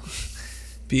right now,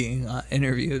 being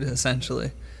interviewed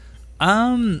essentially.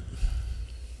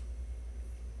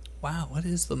 Wow, what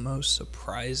is the most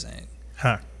surprising?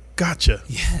 Gotcha.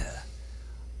 Yeah.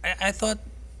 I thought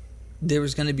there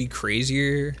was going to be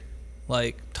crazier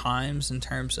like times in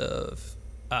terms of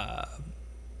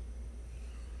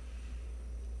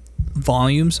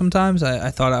volume sometimes.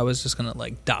 I thought I was just going to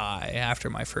like die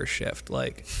after my first shift.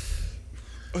 Like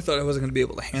I thought I wasn't going to be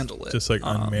able to handle it. Just like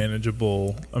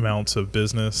unmanageable amounts of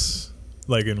business,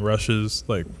 like in rushes,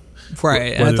 like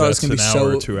right. And I thought it was going to be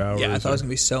so 2 hours. Yeah, I thought it was going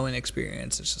to be so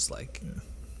inexperienced. It's just like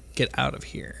get out of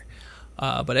here.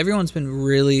 But everyone's been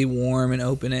really warm and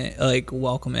open, like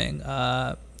welcoming.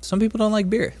 Some people don't like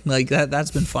beer, like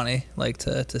that's been funny, like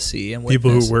to see and witness.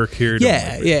 People who work here.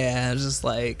 Yeah. It's just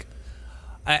like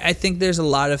I think there's a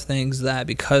lot of things that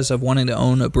because of wanting to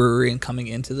own a brewery and coming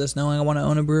into this knowing I want to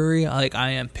own a brewery, like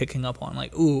I am picking up on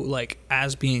like, ooh, like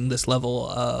as being this level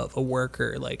of a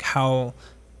worker, like how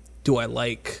do I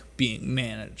like being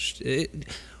managed?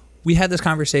 We had this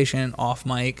conversation off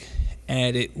mic,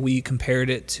 and we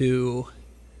compared it to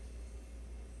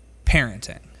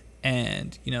parenting.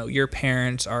 And, your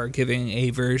parents are giving a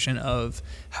version of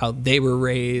how they were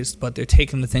raised, but they're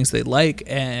taking the things they like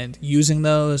and using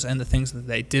those, and the things that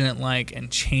they didn't like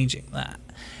and changing that.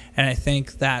 And I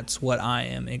think that's what I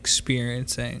am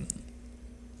experiencing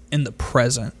in the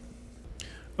present.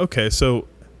 Okay, so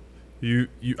you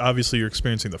obviously you're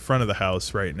experiencing the front of the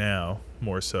house right now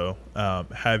more so.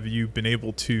 Have you been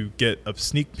able to get a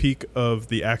sneak peek of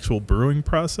the actual brewing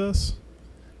process?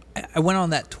 I went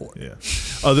on that tour. Yeah.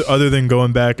 Other than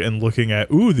going back and looking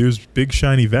at, ooh, there's big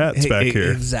shiny vats back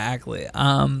here. Exactly.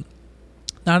 Not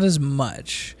as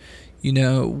much.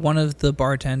 One of the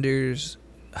bartenders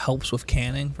helps with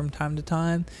canning from time to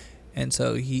time, and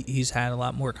so he's had a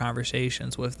lot more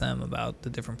conversations with them about the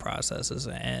different processes.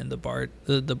 And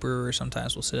the brewer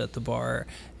sometimes will sit at the bar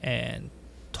and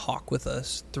talk with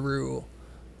us through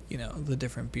the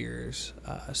different beers.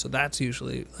 So that's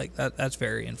usually like that's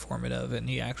very informative, and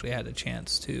he actually had a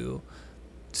chance to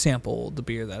sample the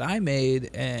beer that I made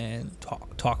and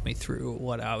talk me through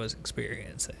what I was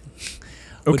experiencing.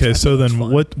 Okay, so then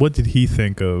what did he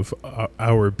think of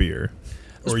our beer?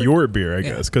 Or your beer, I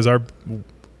guess, because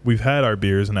we've had our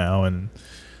beers now, and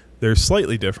they're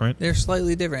slightly different. They're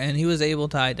slightly different, and he was able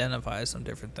to identify some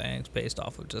different things based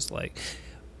off of just like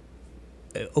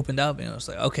it opened up, and it was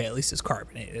like, okay, at least it's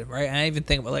carbonated, right? And I even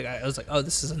think about I was like, oh,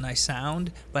 this is a nice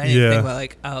sound, but I didn't think about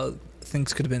oh,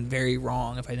 things could have been very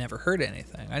wrong if I never heard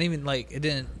anything. I didn't even it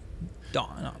didn't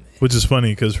dawn on me. Which is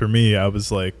funny because for me, I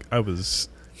was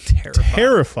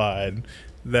terrified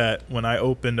that when I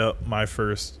opened up my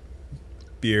first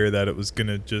beer that it was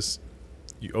gonna just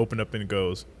you open up and it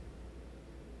goes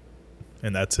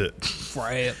and that's it,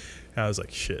 right? I was like,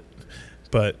 shit.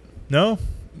 But no,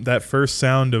 that first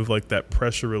sound of that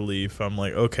pressure relief, I'm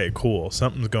like, okay, cool,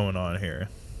 something's going on here.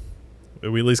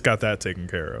 We at least got that taken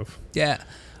care of. Yeah.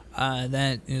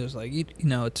 Then it was like it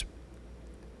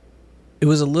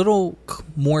was a little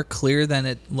more clear than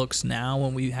it looks now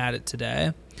when we had it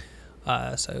today.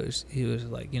 So he was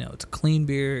like, it's a clean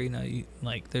beer.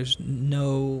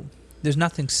 There's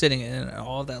nothing sitting in it.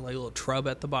 All that little trub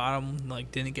at the bottom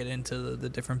didn't get into the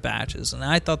different batches. And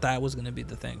I thought that was going to be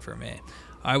the thing for me.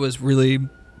 I was really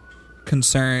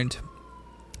concerned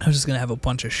I was just going to have a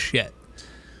bunch of shit.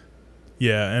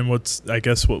 Yeah, and what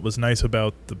was nice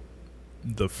about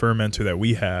the fermenter that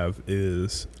we have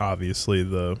is obviously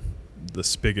the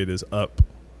spigot is up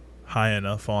high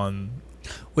enough on,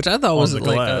 which I thought was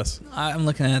glass. I'm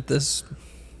looking at this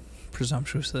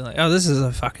presumptuously this is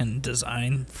a fucking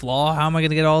design flaw. How am I going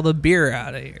to get all the beer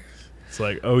out of here? It's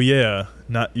like, oh yeah,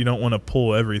 you don't want to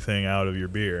pull everything out of your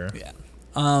beer. Yeah.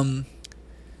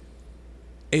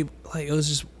 It was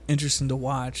just interesting to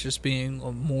watch, just being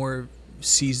a more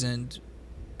seasoned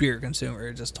beer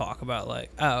consumer, just talk about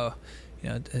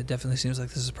it definitely seems like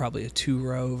this is probably a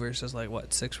 2-row versus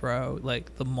 6-row,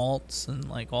 the malts and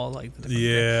all the different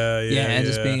and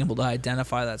just being able to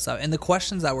identify that stuff. And the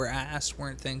questions that were asked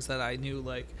weren't things that I knew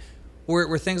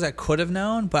were things I could have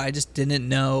known, but I just didn't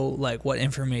know what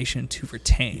information to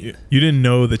retain. You didn't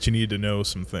know that you needed to know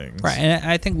some things, right? And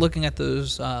I think looking at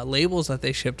those labels that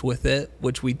they shipped with it,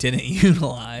 which we didn't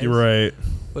utilize, you're right,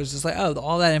 was just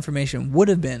all that information would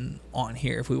have been on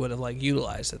here if we would have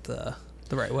utilized it the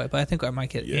right way. But I think I might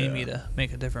get Amy to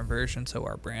make a different version so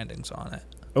our branding's on it.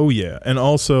 Oh yeah, and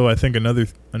also I think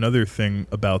another thing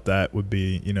about that would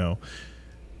be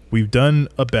we've done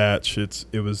a batch. It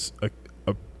was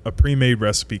a pre-made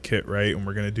recipe kit, right? And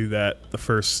we're going to do that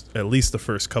at least the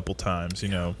first couple times,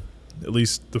 at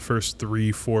least the first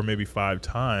 3, 4, maybe 5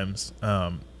 times,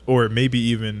 or maybe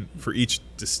even for each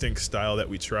distinct style that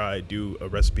we try, do a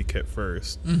recipe kit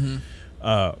first. Mm-hmm.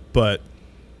 But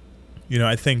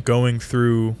I think going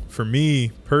through, for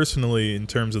me personally, in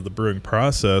terms of the brewing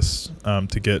process,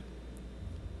 to get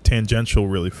tangential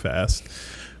really fast,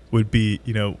 would be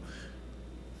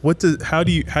how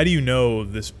do you know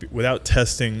this without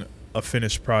testing a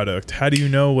finished product? How do you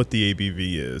know what the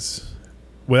ABV is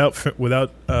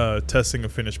without testing a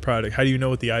finished product? How do you know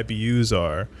what the IBUs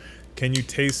are?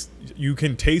 You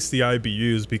can taste the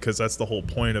IBUs because that's the whole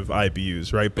point of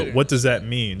IBUs, right? But what does that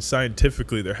mean?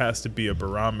 Scientifically, there has to be a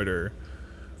barometer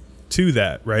to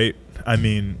that, right? I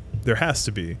mean, there has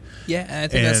to be. Yeah, and I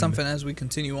think that's something as we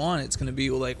continue on, it's going to be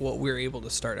what we're able to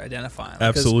start identifying.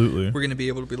 Absolutely. We're going to be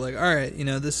able to be all right,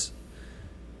 this,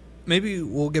 maybe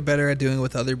we'll get better at doing it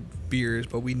with other beers,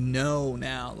 but we know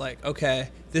now, okay,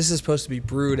 this is supposed to be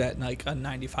brewed at a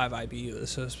 95 IBU.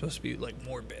 This is supposed to be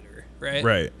more bitter, right?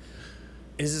 Right.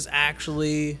 Is this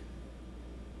actually...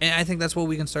 And I think that's what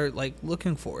we can start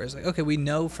looking for is okay, we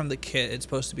know from the kit it's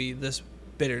supposed to be this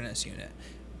bitterness unit.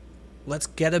 Let's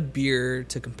get a beer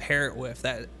to compare it with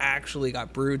that actually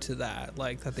got brewed to that,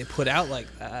 that they put out like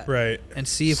that, right? And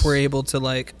see if we're able to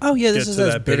this is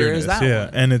as bitter as that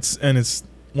one. And it's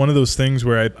one of those things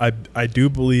where I do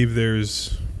believe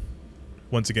there's,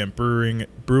 once again,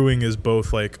 brewing is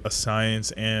both a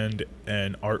science and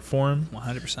an art form,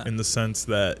 100%. In the sense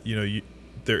that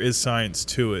there is science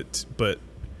to it, but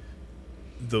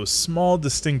those small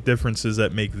distinct differences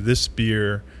that make this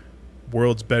beer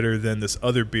worlds better than this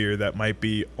other beer that might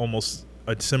be almost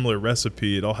a similar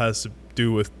recipe. It all has to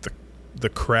do with the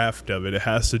craft of it. It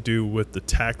has to do with the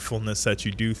tactfulness that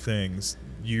you do things.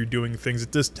 You're doing things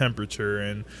at this temperature,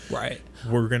 and right,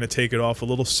 we're going to take it off a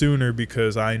little sooner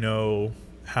because I know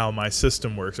how my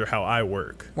system works or how I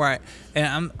work. Right.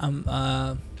 And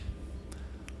I'm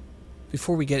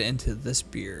before we get into this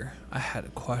beer, I had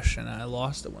a question and I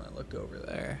lost it when I looked over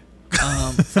there.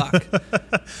 Fuck.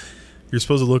 You're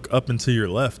supposed to look up and to your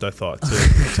left, I thought,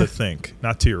 to think,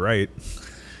 not to your right.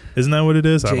 Isn't that what it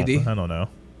is? JD? I don't know.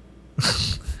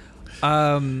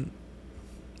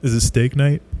 Is it steak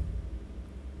night?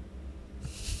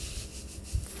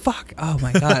 fuck. Oh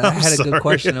my God. I had a sorry. good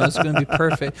question. It was going to be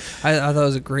perfect. I thought it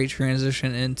was a great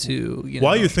transition into,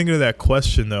 While you're thinking of that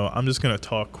question, though, I'm just going to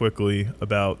talk quickly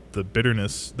about the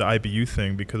bitterness, the IBU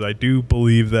thing, because I do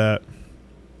believe that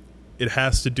it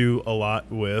has to do a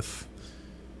lot with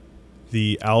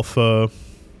the alpha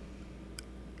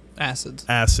acids.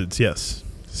 Yes.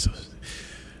 So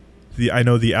I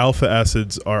know the alpha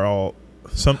acids are all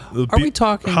some. Are we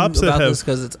talking hops about that have, this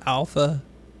because it's alpha?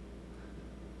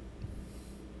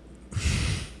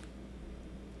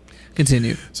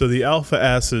 Continue. So the alpha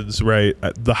acids, right?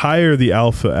 The higher the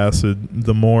alpha acid,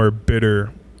 the more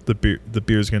bitter the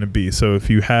beer is going to be. So if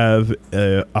you have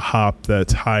a hop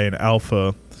that's high in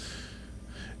alpha,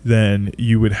 then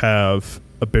you would have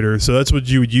a bitter. So that's what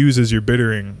you would use as your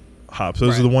bittering hops.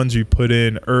 Those are the ones you put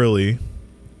in early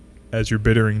as your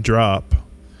bittering drop.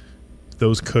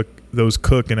 Those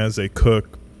cook, and as they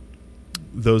cook,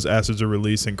 those acids are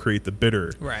released and create the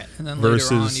bitter. Right. And then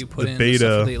versus later on you put the in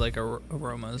beta, like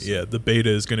aromas. Yeah, the beta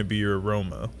is going to be your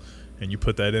aroma. And you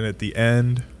put that in at the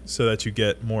end so that you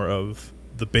get more of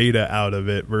the beta out of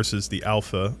it versus the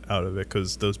alpha out of it,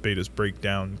 because those betas break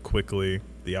down quickly.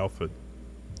 The alpha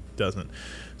doesn't.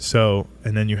 So,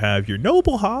 and then you have your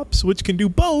noble hops, which can do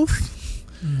both.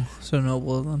 So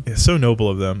noble of them. Yeah, so noble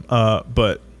of them.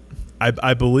 But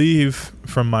I believe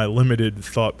from my limited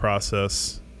thought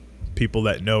process, people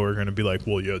that know are going to be like,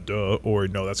 well, yeah, duh, or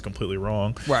no, that's completely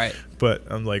wrong. Right. But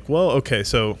I'm like, well, okay,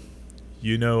 so,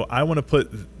 I want to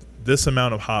put this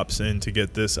amount of hops in to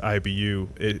get this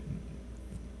IBU.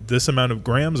 This amount of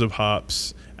grams of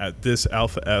hops at this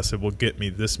alpha acid will get me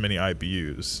this many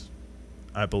IBUs.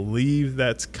 I believe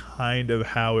that's kind of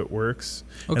how it works.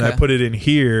 Okay. And I put it in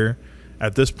here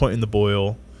at this point in the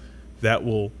boil. That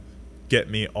will get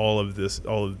me all of these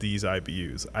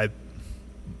IBUs.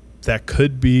 That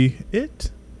could be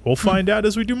it. We'll find out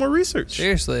as we do more research.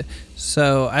 Seriously.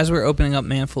 So as we're opening up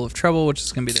Man Full of Trouble, which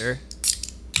is going to be their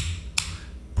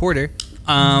porter.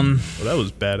 Well, that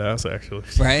was badass, actually.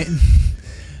 Right?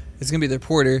 It's going to be their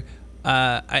porter.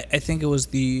 I think it was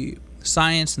the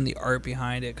science and the art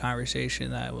behind it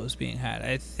conversation that was being had.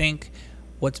 I think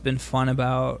what's been fun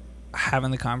about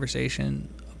having the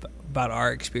conversation about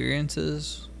our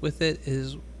experiences with it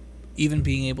is even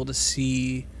being able to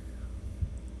see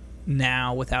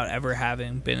now, without ever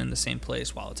having been in the same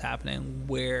place while it's happening,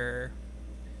 where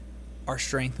our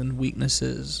strengths and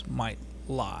weaknesses might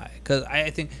lie. Because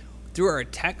I think through our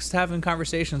text, having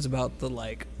conversations about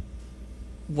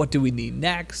what do we need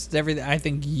next, everything, I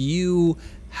think you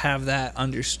have that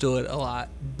understood a lot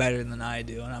better than I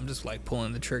do, and I'm just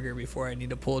pulling the trigger before I need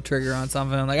to pull a trigger on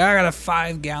something. I'm like, I got a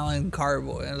 5-gallon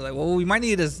carboy, and I was like, well, we might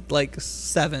need a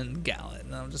 7-gallon,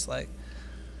 and I'm just like,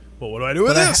 well, what do I do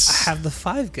with this? I have the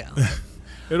 5-gallon.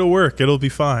 It'll work. It'll be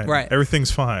fine. Right.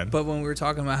 Everything's fine. But when we were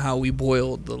talking about how we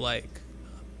boiled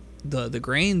the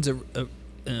grains, when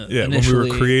we were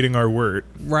creating our wort,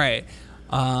 right?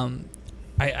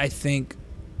 I think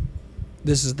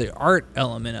this is the art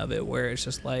element of it, where it's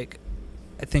just I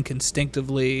think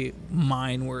instinctively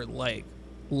mine were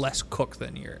less cooked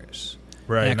than yours,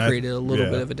 right? And that created a little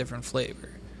bit of a different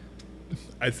flavor.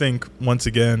 I think once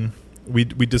again we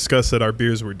discussed that our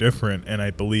beers were different, and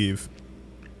I believe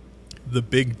the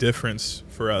big difference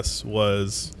for us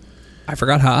was I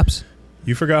forgot hops.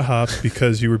 You forgot hops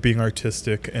because you were being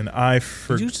artistic, and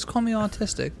Did you just call me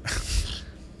autistic?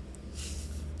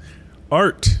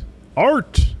 Art.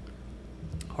 Art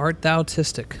thou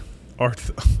autistic? Art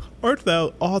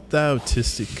thou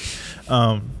autistic?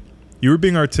 You were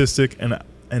being artistic,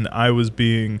 and I was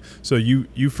being, so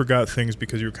you forgot things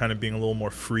because you were kind of being a little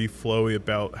more free flowy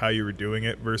about how you were doing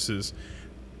it, versus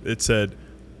it said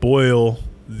boil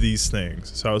these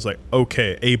things. So I was like,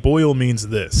 okay, a boil means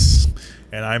this,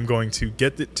 and I'm going to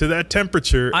get it to that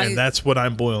temperature, and that's what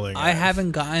I'm boiling. I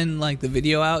haven't gotten the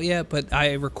video out yet, but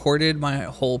I recorded my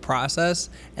whole process,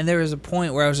 and there was a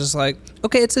point where I was just like,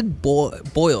 okay, it said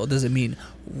boil. Does it mean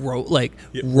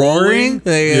roaring?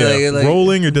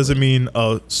 Rolling, or does it mean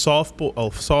a soft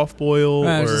boil, or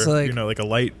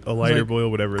a lighter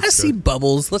boil, whatever it's I see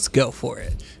bubbles. Let's go for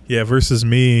it. Yeah, versus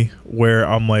me, where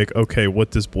I'm like, okay,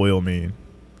 what does boil mean?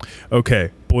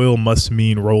 Okay, boil must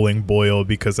mean rolling boil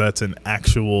because that's an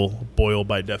actual boil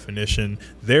by definition.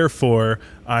 Therefore,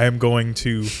 I am going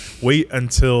to wait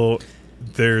until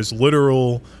there's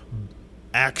literal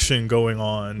action going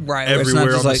on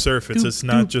everywhere on the surface. It's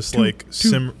not just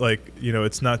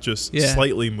it's not just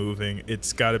slightly moving.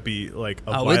 It's got to be a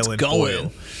violent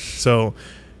boil. So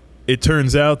it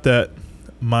turns out that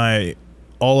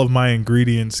all of my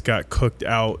ingredients got cooked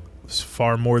out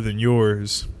far more than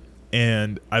yours.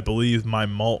 And I believe my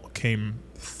malt came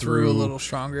through a little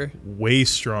stronger, way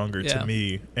stronger to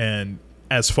me. And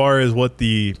as far as what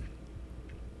the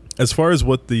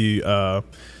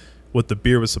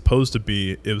beer was supposed to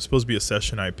be, it was supposed to be a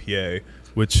session IPA,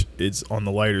 which is on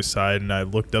the lighter side. And I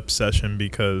looked up session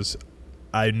because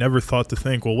I never thought to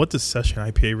think, well, what does session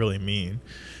IPA really mean?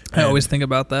 And I always think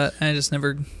about that. I just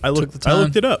never took the time. I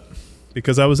looked it up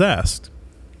because I was asked.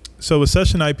 So a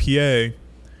session IPA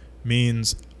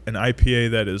means an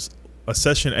IPA that is a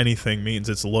session anything means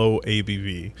it's low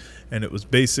ABV. And it's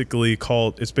basically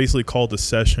called a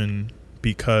session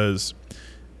because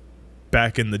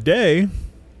back in the day,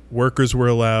 workers were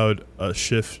allowed a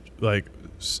shift, like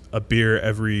a beer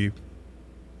every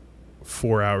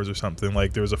 4 hours or something.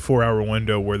 Like there was a 4-hour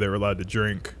window where they were allowed to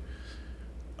drink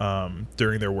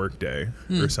during their workday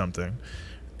or something.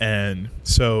 And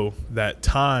so that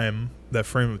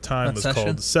frame of time was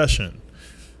called the session.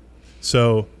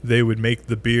 So they would make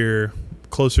the beer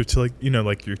closer to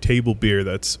like your table beer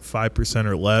that's 5%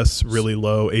 or less, really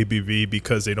low ABV,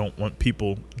 because they don't want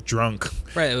people drunk.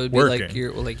 Right, it would working. be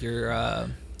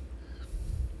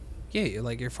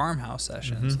like your farmhouse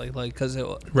sessions, because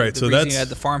right. The so reason that's you had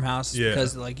the farmhouse is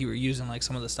because like you were using like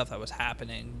some of the stuff that was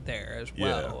happening there as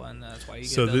well, and that's why you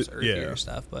get those earthier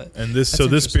stuff. But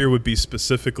this beer would be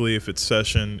specifically, if it's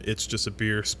session, it's just a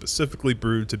beer specifically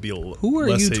brewed to be who are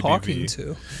less you ABV. Talking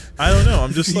to? I don't know.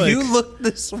 I'm just like you look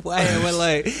this way. And we're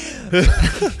like,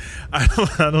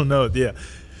 I don't know. Yeah.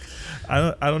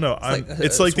 I don't know.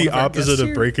 It's like the opposite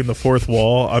of breaking the fourth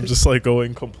wall. I'm just like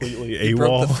going completely AWOL.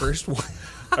 Broke the first one.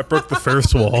 I broke the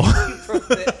first wall. You broke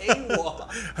the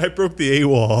AWOL. I broke the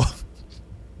AWOL.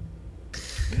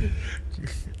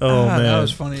 Oh man, that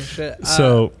was funny as shit.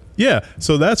 So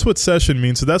that's what session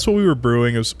means. So that's what we were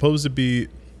brewing. It was supposed to be,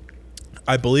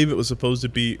 I believe it was supposed to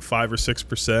be 5 or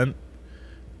 6%,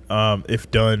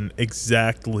 if done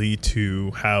exactly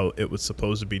to how it was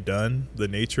supposed to be done. The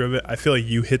nature of it, I feel like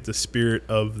you hit the spirit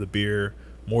of the beer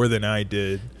more than I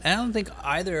did. I don't think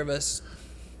either of us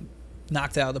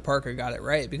knocked it out of the park or got it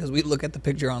right, because we look at the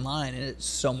picture online and it's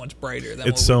so much brighter than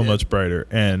it's so much brighter.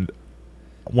 And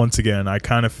once again, I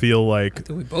kind of feel like I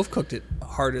think we both cooked it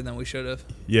harder than we should have.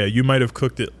 Yeah, you might have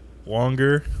cooked it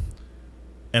longer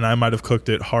and I might have cooked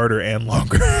it harder and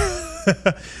longer.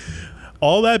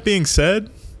 All that being said,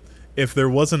 if there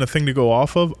wasn't a thing to go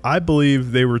off of, I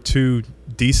believe they were two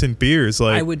decent beers.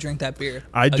 Like I would drink that beer.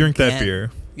 I'd drink that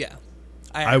beer. Yeah.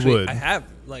 I would. I have,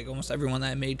 like, almost everyone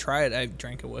that I made try it, I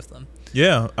drank it with them.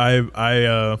 Yeah,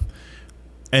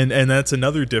 and that's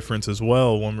another difference as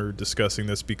well when we're discussing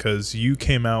this, because you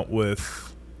came out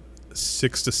with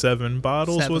 6 to 7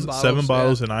 bottles. Seven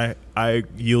bottles, and I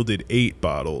yielded 8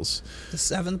 bottles. The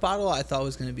 7th bottle I thought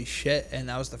was going to be shit, and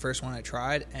that was the first one I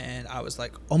tried, and I was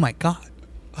like, oh my god,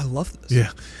 I love this.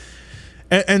 Yeah,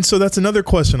 and so that's another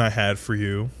question I had for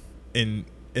you in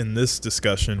this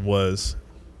discussion was,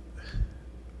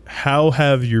 how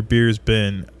have your beers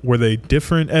been? Were they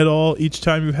different at all each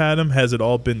time you've had them? Has it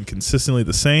all been consistently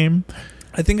the same?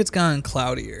 I think it's gotten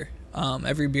cloudier.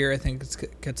 Every beer I think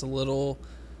gets a little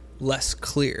less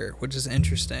clear, which is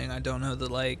interesting. I don't know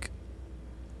the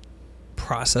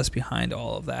process behind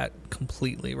all of that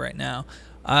completely right now.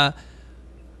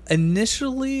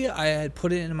 Initially, I had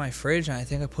put it in my fridge, and I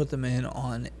think I put them in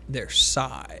on their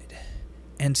side,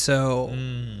 and so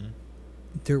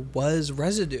there was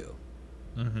residue.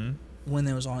 When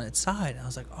it was on its side, I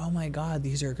was like, oh my god,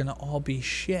 these are gonna all be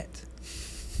shit.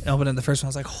 And I opened up the first one, I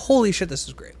was like, holy shit, this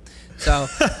is great. So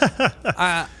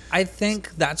I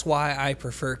think that's why I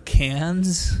prefer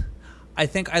cans. I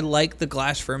think I like the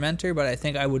glass fermenter, but I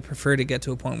think I would prefer to get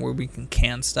to a point where we can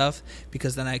can stuff,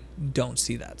 because then I don't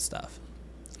see that stuff.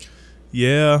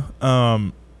 Yeah.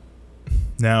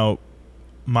 Now,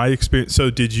 my experience, so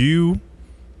did you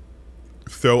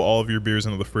throw all of your beers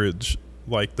into the fridge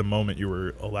like the moment you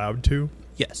were allowed to?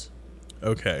 Yes.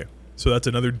 Okay. So that's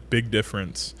another big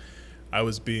difference. I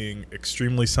was being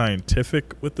extremely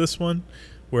scientific with this one,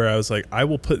 where I was like, I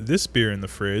will put this beer in the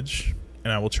fridge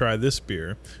and I will try this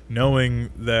beer, knowing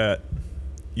that,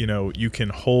 you can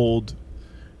hold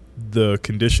the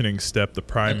conditioning step, the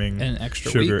priming, an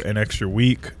extra sugar, week. an extra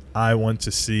week. I want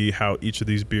to see how each of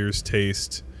these beers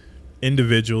taste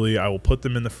individually. I will put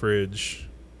them in the fridge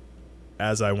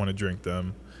as I want to drink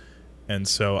them. And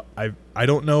so I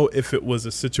don't know if it was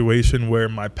a situation where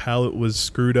my palate was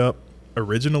screwed up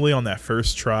originally on that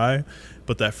first try,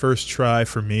 but that first try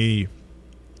for me,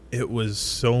 it was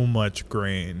so much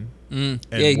grain and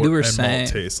malt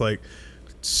taste, like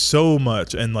so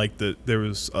much, and like there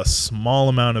was a small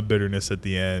amount of bitterness at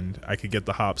the end. I could get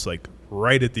the hops like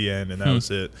right at the end, and that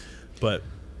was it. But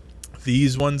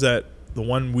these ones that the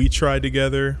one we tried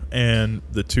together and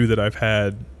the two that I've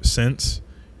had since,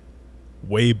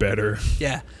 way better.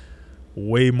 Yeah.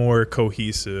 Way more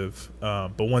cohesive.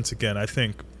 But once again, I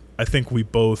think we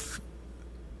both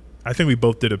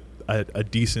did a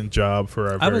decent job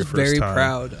for our very first time. I was very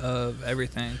proud of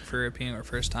everything for it being our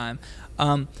first time.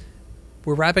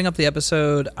 We're wrapping up the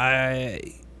episode.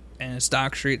 And it's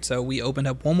Dock Street, so we opened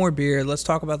up one more beer. Let's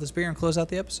talk about this beer and close out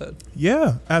the episode.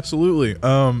 Yeah, absolutely.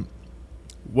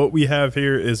 What we have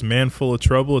here is Man Full of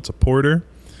Trouble. It's a porter,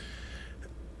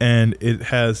 and it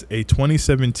has a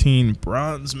 2017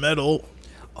 bronze medal.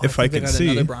 If I can see,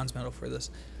 another bronze medal for this.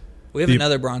 We have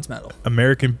another bronze medal.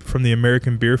 From the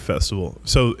American Beer Festival.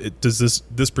 So does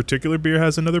this particular beer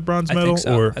has another bronze medal? I think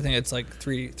so. Or I think it's like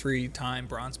three-time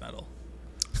bronze medal.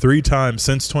 3 times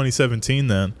since 2017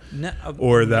 then? No,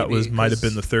 or that might have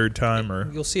been the third time?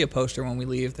 Or you'll see a poster when we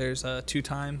leave. There's a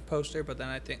 2-time poster, but then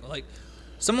I think like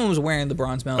someone was wearing the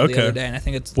bronze medal the other day, and I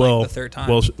think it's like the third time.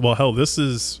 Well, hell, this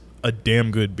is a damn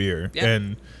good beer. Yeah.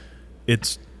 And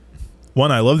it's...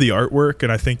 One, I love the artwork,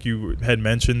 and I think you had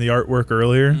mentioned the artwork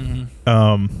earlier.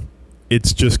 Mm-hmm.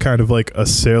 It's just kind of like a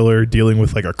sailor dealing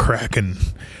with like a kraken,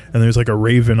 and there's like a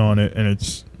raven on it, and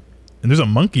there's a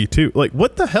monkey too. Like,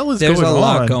 what the hell is going on? There's a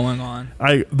lot going on.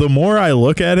 The more I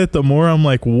look at it, the more I'm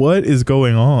like, what is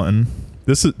going on?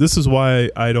 This is why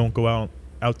I don't go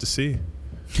out to sea.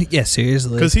 Yeah,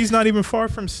 seriously. Because he's not even far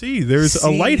from sea. There's a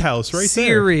lighthouse right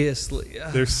seriously.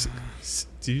 there. There's.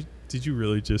 Did you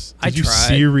really just... Did you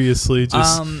seriously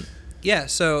just... Yeah,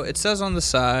 so it says on the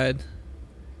side,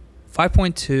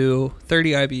 5.2,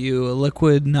 30 IBU, a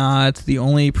liquid not the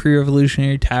only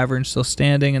pre-revolutionary tavern still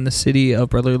standing in the city of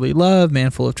brotherly love.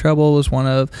 Man Full of Trouble was one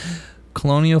of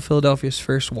colonial Philadelphia's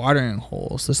first watering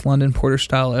holes. This London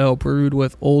porter-style ale brewed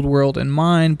with old world in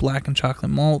mind, black and chocolate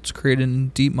malts, created in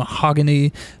deep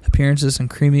mahogany appearances and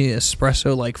creamy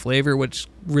espresso-like flavor, which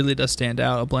really does stand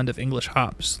out. A blend of English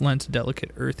hops lends a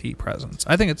delicate, earthy presence.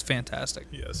 I think it's fantastic.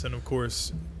 Yes, and of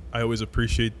course, I always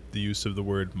appreciate the use of the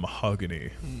word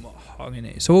mahogany.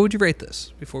 Mahogany. So what would you rate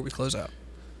this before we close out?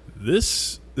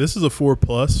 This is a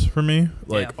 4+ for me,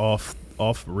 like off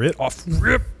rip. Off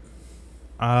rip.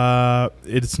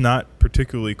 It's not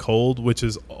particularly cold, which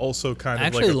is also kind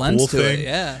of like a cool thing. It,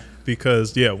 yeah.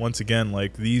 Because once again,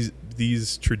 like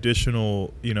these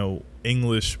traditional,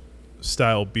 English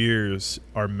style beers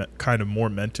are kind of more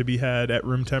meant to be had at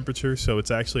room temperature, so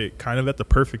it's actually kind of at the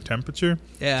perfect temperature.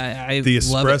 Yeah, I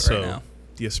love it right now.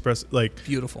 The espresso, like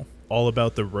beautiful. All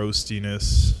about the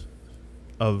roastiness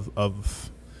of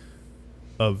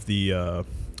the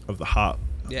hop,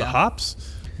 the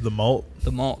hops. The malt,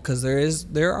 because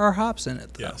there are hops in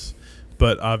it, though. Yes,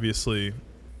 but obviously,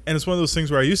 and it's one of those things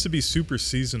where I used to be super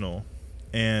seasonal,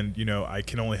 and I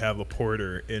can only have a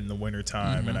porter in the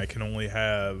wintertime, and I can only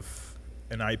have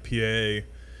an IPA.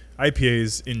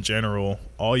 IPAs in general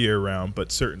all year round,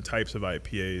 but certain types of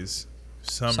IPAs,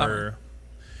 summer.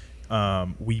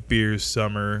 Wheat beers,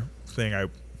 summer thing. I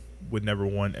would never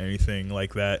want anything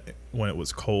like that when it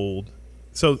was cold.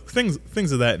 So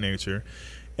things of that nature.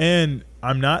 And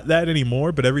I'm not that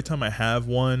anymore, but every time I have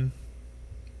one,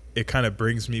 it kind of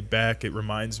brings me back. It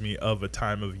reminds me of a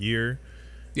time of year.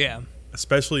 Yeah.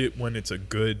 Especially when it's a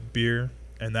good beer.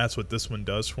 And that's what this one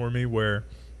does for me,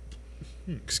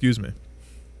 excuse me.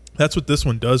 That's what this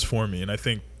one does for me. And I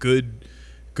think good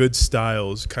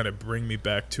styles kind of bring me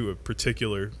back to a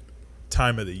particular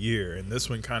time of the year. And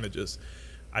this one kind of just,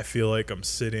 I feel like I'm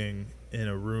sitting in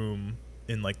a room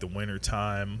in like the winter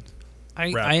time.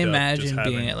 I imagine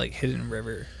being at like Hidden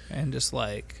River and just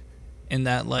like in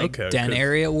that like den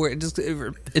area where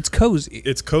it's cozy.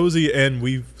 It's cozy, and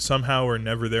we somehow are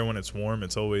never there when it's warm.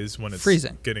 It's always when it's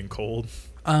freezing, getting cold.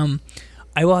 I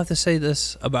will have to say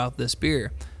this about this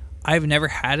beer: I've never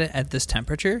had it at this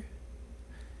temperature.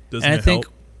 Doesn't it help?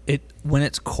 When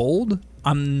it's cold,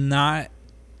 I'm not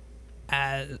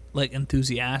as like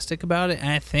enthusiastic about it, and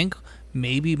I think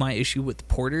maybe my issue with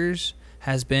porters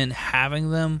has been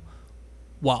having them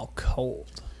while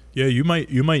cold. Yeah, you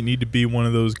might need to be one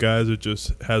of those guys that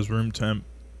just has room temp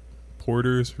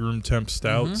porters, room temp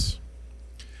stouts.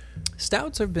 Mm-hmm.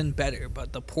 Stouts have been better,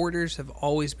 but the porters have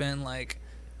always been like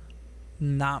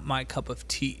not my cup of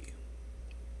tea.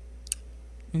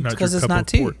 Because it's not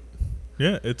tea.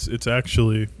 Yeah, it's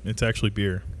actually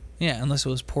beer. Yeah, unless it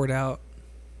was poured out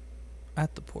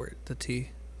at the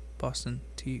Boston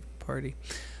Tea Party.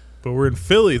 But we're in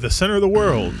Philly, the center of the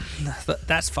world.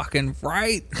 That's fucking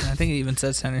right. I think it even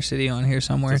says Center City on here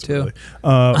somewhere too.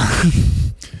 No,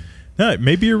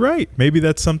 maybe you're right. Maybe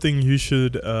that's something you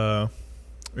should.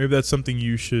 Maybe that's something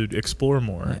you should explore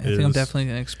more. I think I'm definitely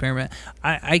gonna experiment.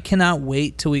 I cannot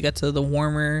wait till we get to the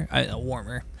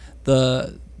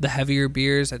the heavier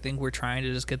beers. I think we're trying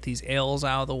to just get these ales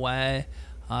out of the way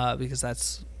because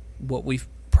that's what we've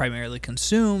primarily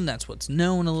consumed. That's what's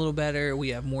known a little better. We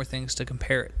have more things to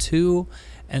compare it to,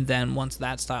 and then once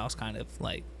that style's kind of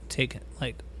like taken,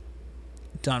 like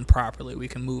done properly, we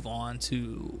can move on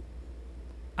to.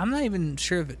 I'm not even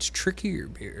sure if it's trickier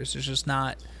beers. It's just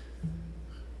not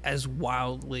as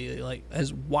widely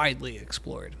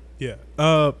explored. Yeah.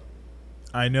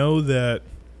 I know that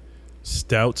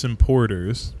stouts and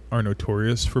porters are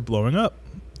notorious for blowing up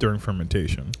during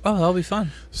fermentation. Oh, that'll be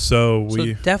fun. So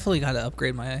we definitely got to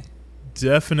upgrade my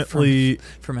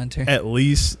fermenter. At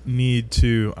least need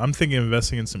to. I'm thinking of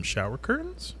investing in some shower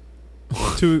curtains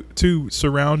to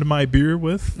surround my beer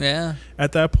with. Yeah.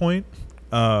 At that point,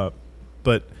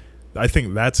 but I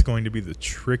think that's going to be the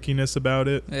trickiness about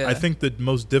it. Yeah. I think the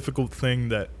most difficult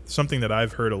thing something that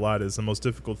I've heard a lot is the most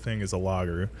difficult thing is a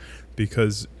lager,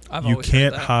 because you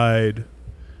can't hide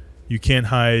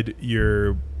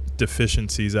your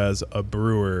deficiencies as a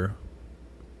brewer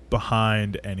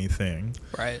behind anything.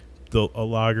 Right. A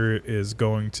lager is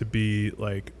going to be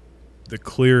like the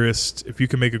clearest. If you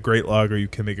can make a great lager, you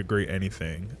can make a great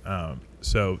anything.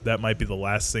 So that might be the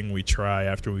last thing we try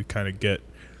after we kind of get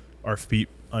our feet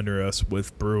under us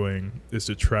with brewing, is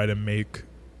to try to make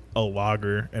a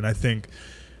lager. And I think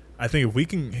if we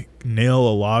can nail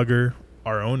a lager,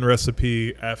 our own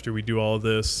recipe, after we do all of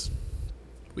this,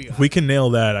 if we can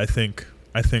nail that, I think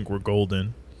we're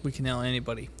golden. We can nail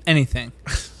anything.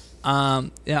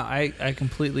 Yeah, I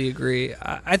completely agree.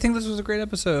 I think this was a great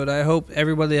episode. I hope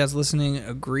everybody that's listening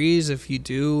agrees. If you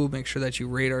do, make sure that you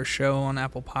rate our show on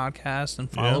Apple Podcasts and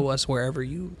follow us wherever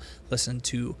you listen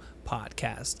to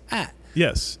podcasts at.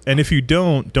 Yes, and if you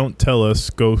don't tell us.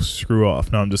 Go screw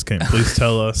off. No, I'm just kidding. Please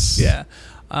tell us.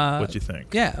 What you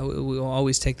think. Yeah, we'll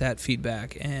always take that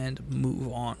feedback and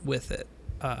move on with it.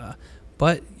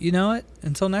 But you know what?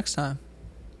 Until next time.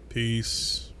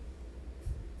 Peace.